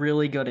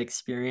really good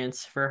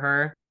experience for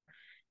her.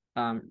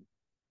 Um,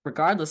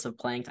 regardless of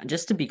playing time,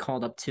 just to be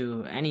called up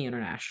to any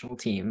international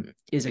team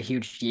is a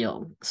huge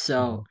deal. Mhm.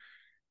 So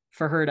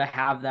for her to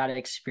have that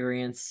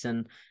experience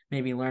and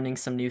maybe learning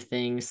some new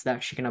things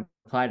that she can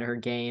apply to her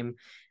game,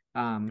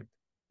 um,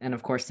 and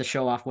of course to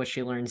show off what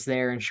she learns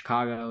there in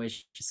Chicago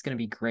is just going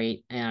to be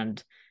great.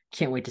 And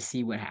can't wait to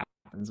see what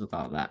happens with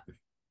all that.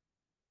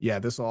 Yeah,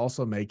 this will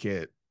also make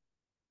it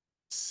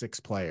 6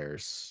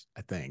 players,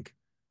 I think,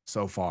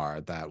 so far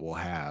that will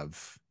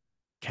have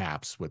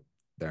caps with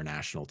their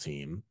national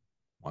team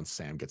once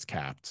Sam gets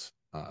capped,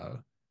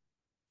 for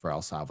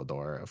El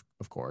Salvador,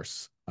 of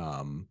course.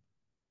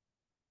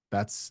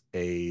 That's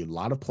a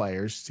lot of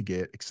players to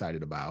get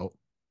excited about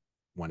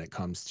when it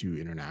comes to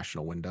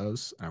international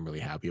windows. I'm really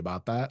happy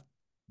about that.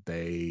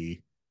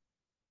 They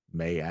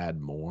may add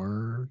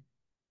more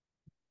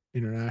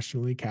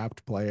internationally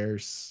capped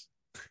players.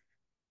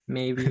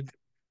 Maybe.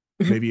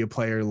 Maybe a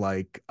player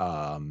like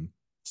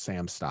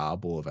Sam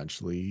Staub will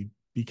eventually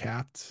be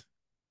capped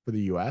for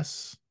the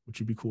US, which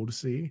would be cool to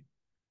see.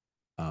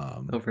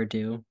 Um,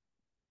 Overdue.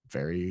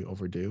 very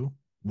overdue.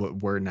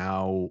 We're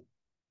now,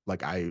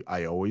 like,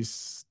 I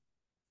always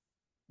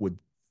would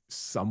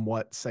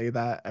somewhat say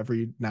that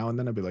every now and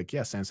then. I'd be like,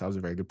 yeah, Sam Staub's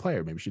a very good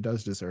player. Maybe she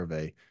does deserve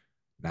a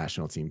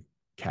national team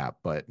cap.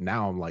 But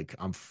now I'm like,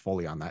 I'm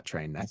fully on that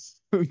train now.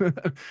 Now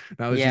that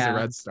she's a Yeah.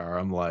 Red Star,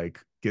 I'm like,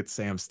 get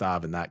Sam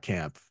Staub in that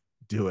camp.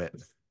 Do it.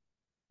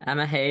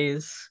 Emma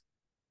Hayes,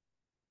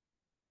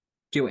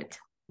 do it.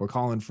 We're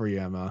calling for you,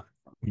 Emma.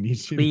 We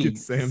need you to get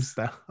Sam Please.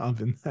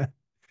 Staub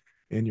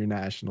in your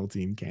national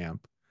team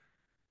camp.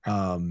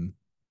 Um,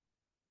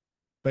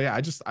 but yeah,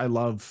 I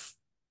love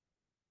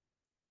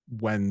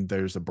when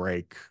there's a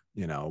break,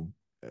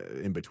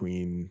 in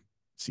between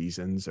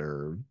seasons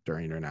or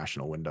during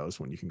international windows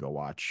when you can go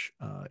watch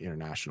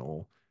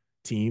international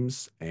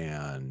teams,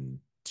 and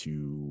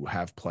to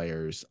have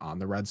players on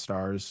the Red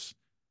Stars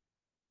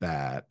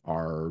that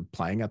are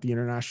playing at the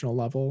international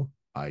level.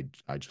 I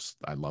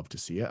love to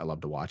see it. I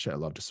love to watch it. I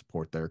love to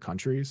support their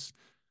countries.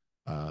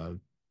 Uh,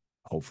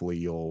 Hopefully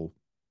you'll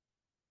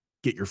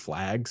get your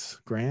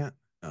flags, Grant,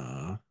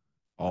 uh,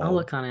 I'll all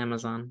look on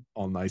Amazon.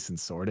 all nice and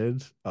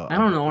sorted. I I'll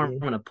don't give know where I'm you.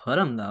 gonna put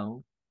them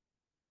though.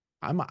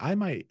 I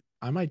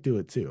might do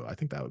it too. I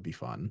think that would be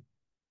fun.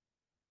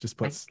 Just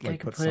I could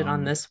put put it on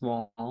some. this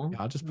wall, Yeah,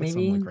 I'll just put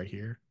some like maybe. right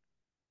here.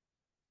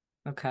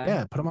 Okay,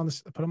 Yeah, put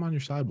them on your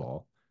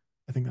sidewall.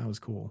 I think that was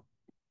cool.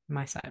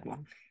 my side wall.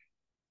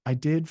 I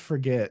did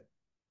forget.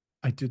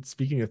 I did.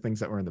 Speaking of things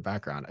that were in the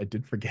background, I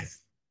did forget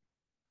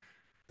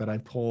that I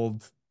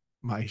pulled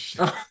my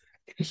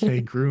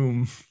Shea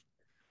Groom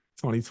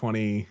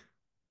 2020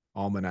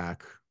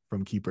 almanac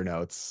from Keeper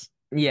Notes.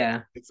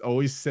 Yeah, It's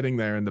always sitting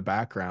there in the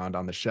background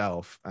on the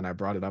shelf, and I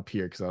brought it up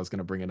here because I was going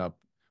to bring it up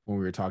when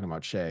we were talking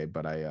about Shea,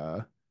 but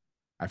I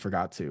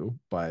forgot to.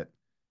 But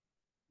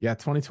yeah,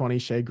 2020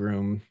 Shea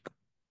Groom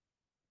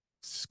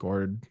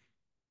scored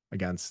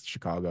against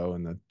Chicago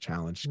in the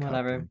Challenge Cup,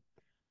 whatever. and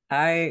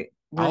I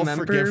I'll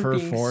forgive remember her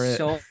being for it.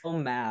 so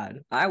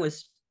mad. I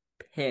was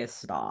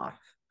pissed off.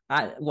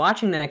 I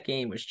watching that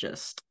game was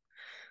just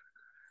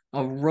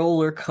a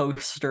roller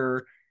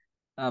coaster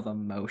of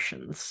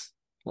emotions,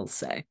 we'll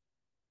say.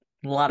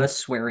 A lot of We'll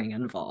swearing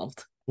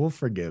involved. we'll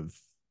forgive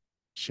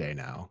Shea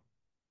now,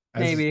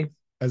 as Maybe.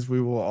 as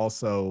we will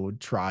also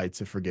try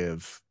to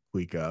forgive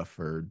Kuika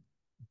for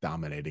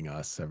dominating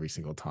us every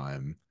single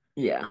time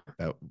Yeah.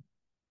 that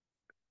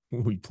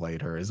we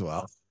played her as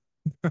well.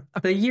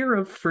 The year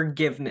of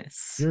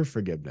forgiveness, Your we'll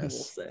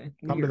forgiveness. say.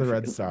 The Come to year the of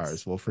Red Stars.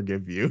 forgiveness. We'll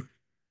forgive you.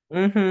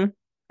 Mm-hmm.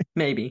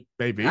 Maybe.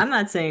 Maybe. I'm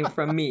not saying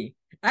from me.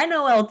 I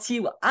know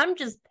LT, I'm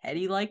just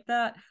petty like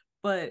that,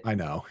 but I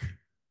know.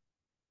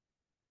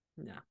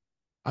 no.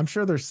 I'm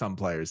sure there's some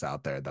players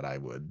out there that I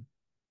would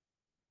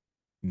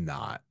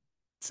not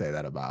say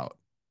that about.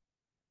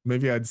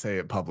 Maybe I'd say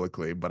it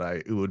publicly, but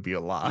it would be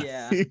a lie.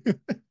 Yeah.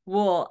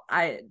 Well,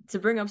 I to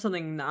bring up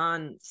something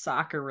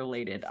non-soccer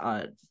related,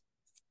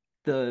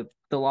 the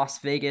Las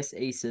Vegas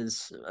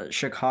Aces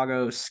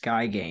Chicago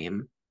Sky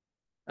game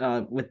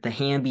with the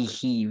Hamby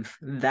heave,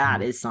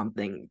 that is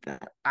something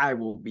that I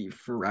will be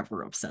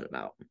forever upset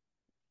about.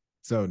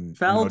 So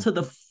Fell no, to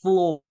the so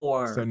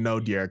floor no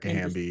Dearica in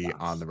Hamby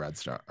on the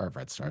disgust.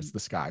 Red Stars, the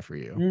sky for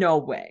you. No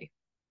way.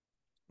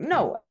 Okay.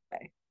 No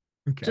way.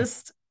 Okay.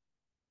 Just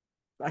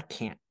I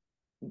can't.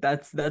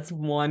 That's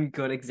one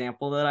good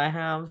example that I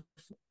have.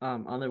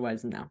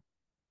 Otherwise, no.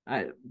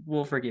 I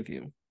will forgive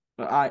you.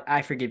 But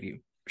I forgive you,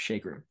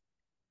 Shaker.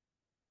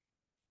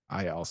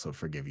 I also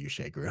forgive you,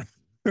 Shaker.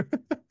 It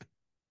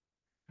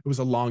was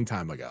a long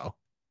time ago.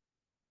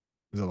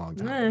 It was a long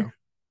time Eh, ago.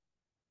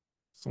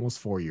 It's almost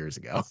 4 years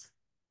ago.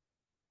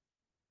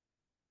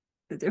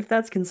 if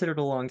that's considered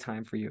a long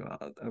time for you,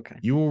 okay.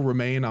 You will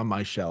remain on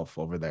my shelf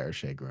over there,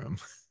 Shea Groom.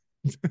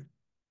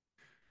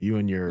 You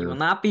and You will your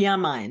not be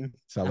on mine. I'm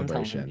telling you.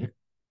 celebration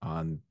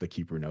on the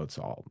Keeper Notes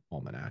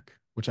Almanac,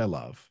 which I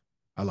love.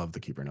 I love the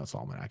Keeper Notes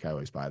Almanac. I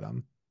always buy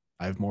them.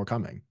 I have more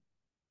coming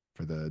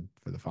for the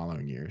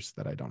following years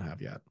that I don't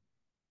have yet.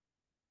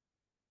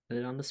 Put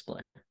it on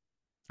display.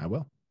 I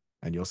will,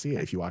 and you'll see it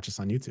Okay. if you watch us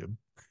on YouTube.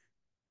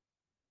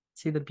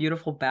 See the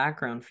beautiful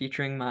background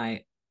featuring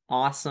my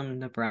awesome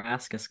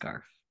Nebraska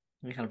scarf.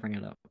 I gotta bring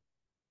it up.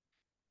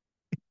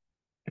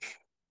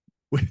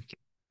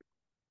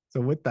 So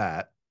with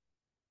that,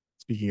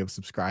 speaking of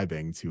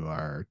subscribing to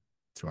our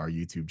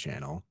YouTube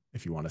channel,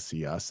 if you want to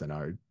see us and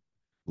our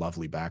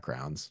lovely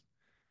backgrounds,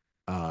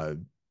 uh,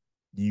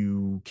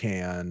 you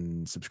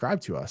can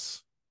subscribe to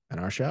us and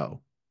our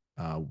show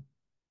uh,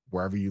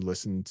 wherever you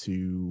listen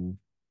to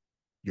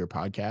your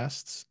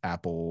podcasts,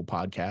 Apple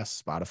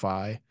Podcasts,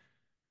 Spotify.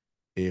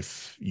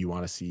 If you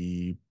want to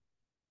see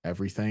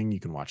everything, you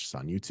can watch us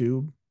on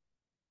YouTube.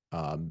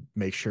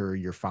 Make sure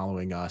you're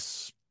following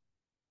us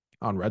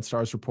on Red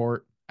Stars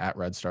Report, at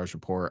Red Stars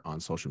Report on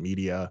social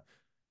media,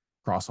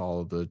 across all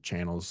of the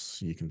channels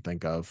you can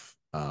think of,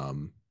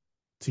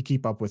 to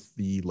keep up with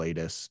the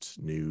latest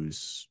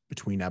news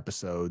between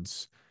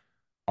episodes.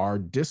 Our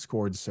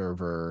Discord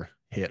server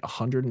hit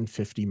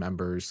 150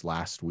 members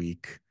last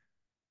week,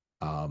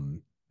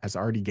 um, has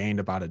already gained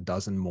about a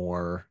dozen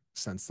more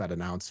since that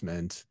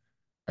announcement.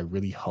 I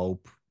really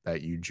hope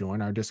that you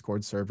join our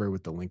Discord server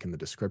with the link in the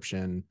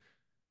description.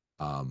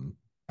 Um,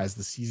 as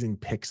the season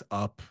picks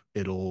up,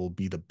 it'll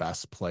be the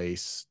best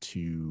place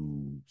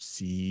to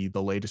see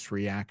the latest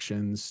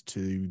reactions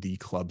to the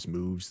club's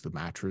moves, the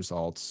match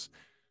results,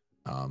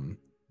 um,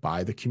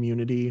 by the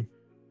community.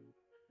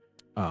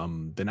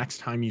 The next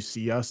time you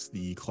see us,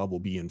 the club will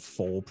be in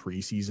full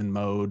preseason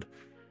mode.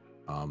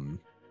 Um,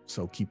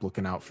 so keep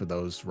looking out for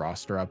those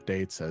roster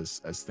updates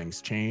as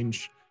things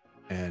change,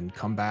 and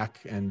come back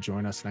and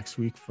join us next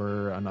week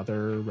for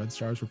another Red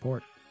Stars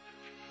report.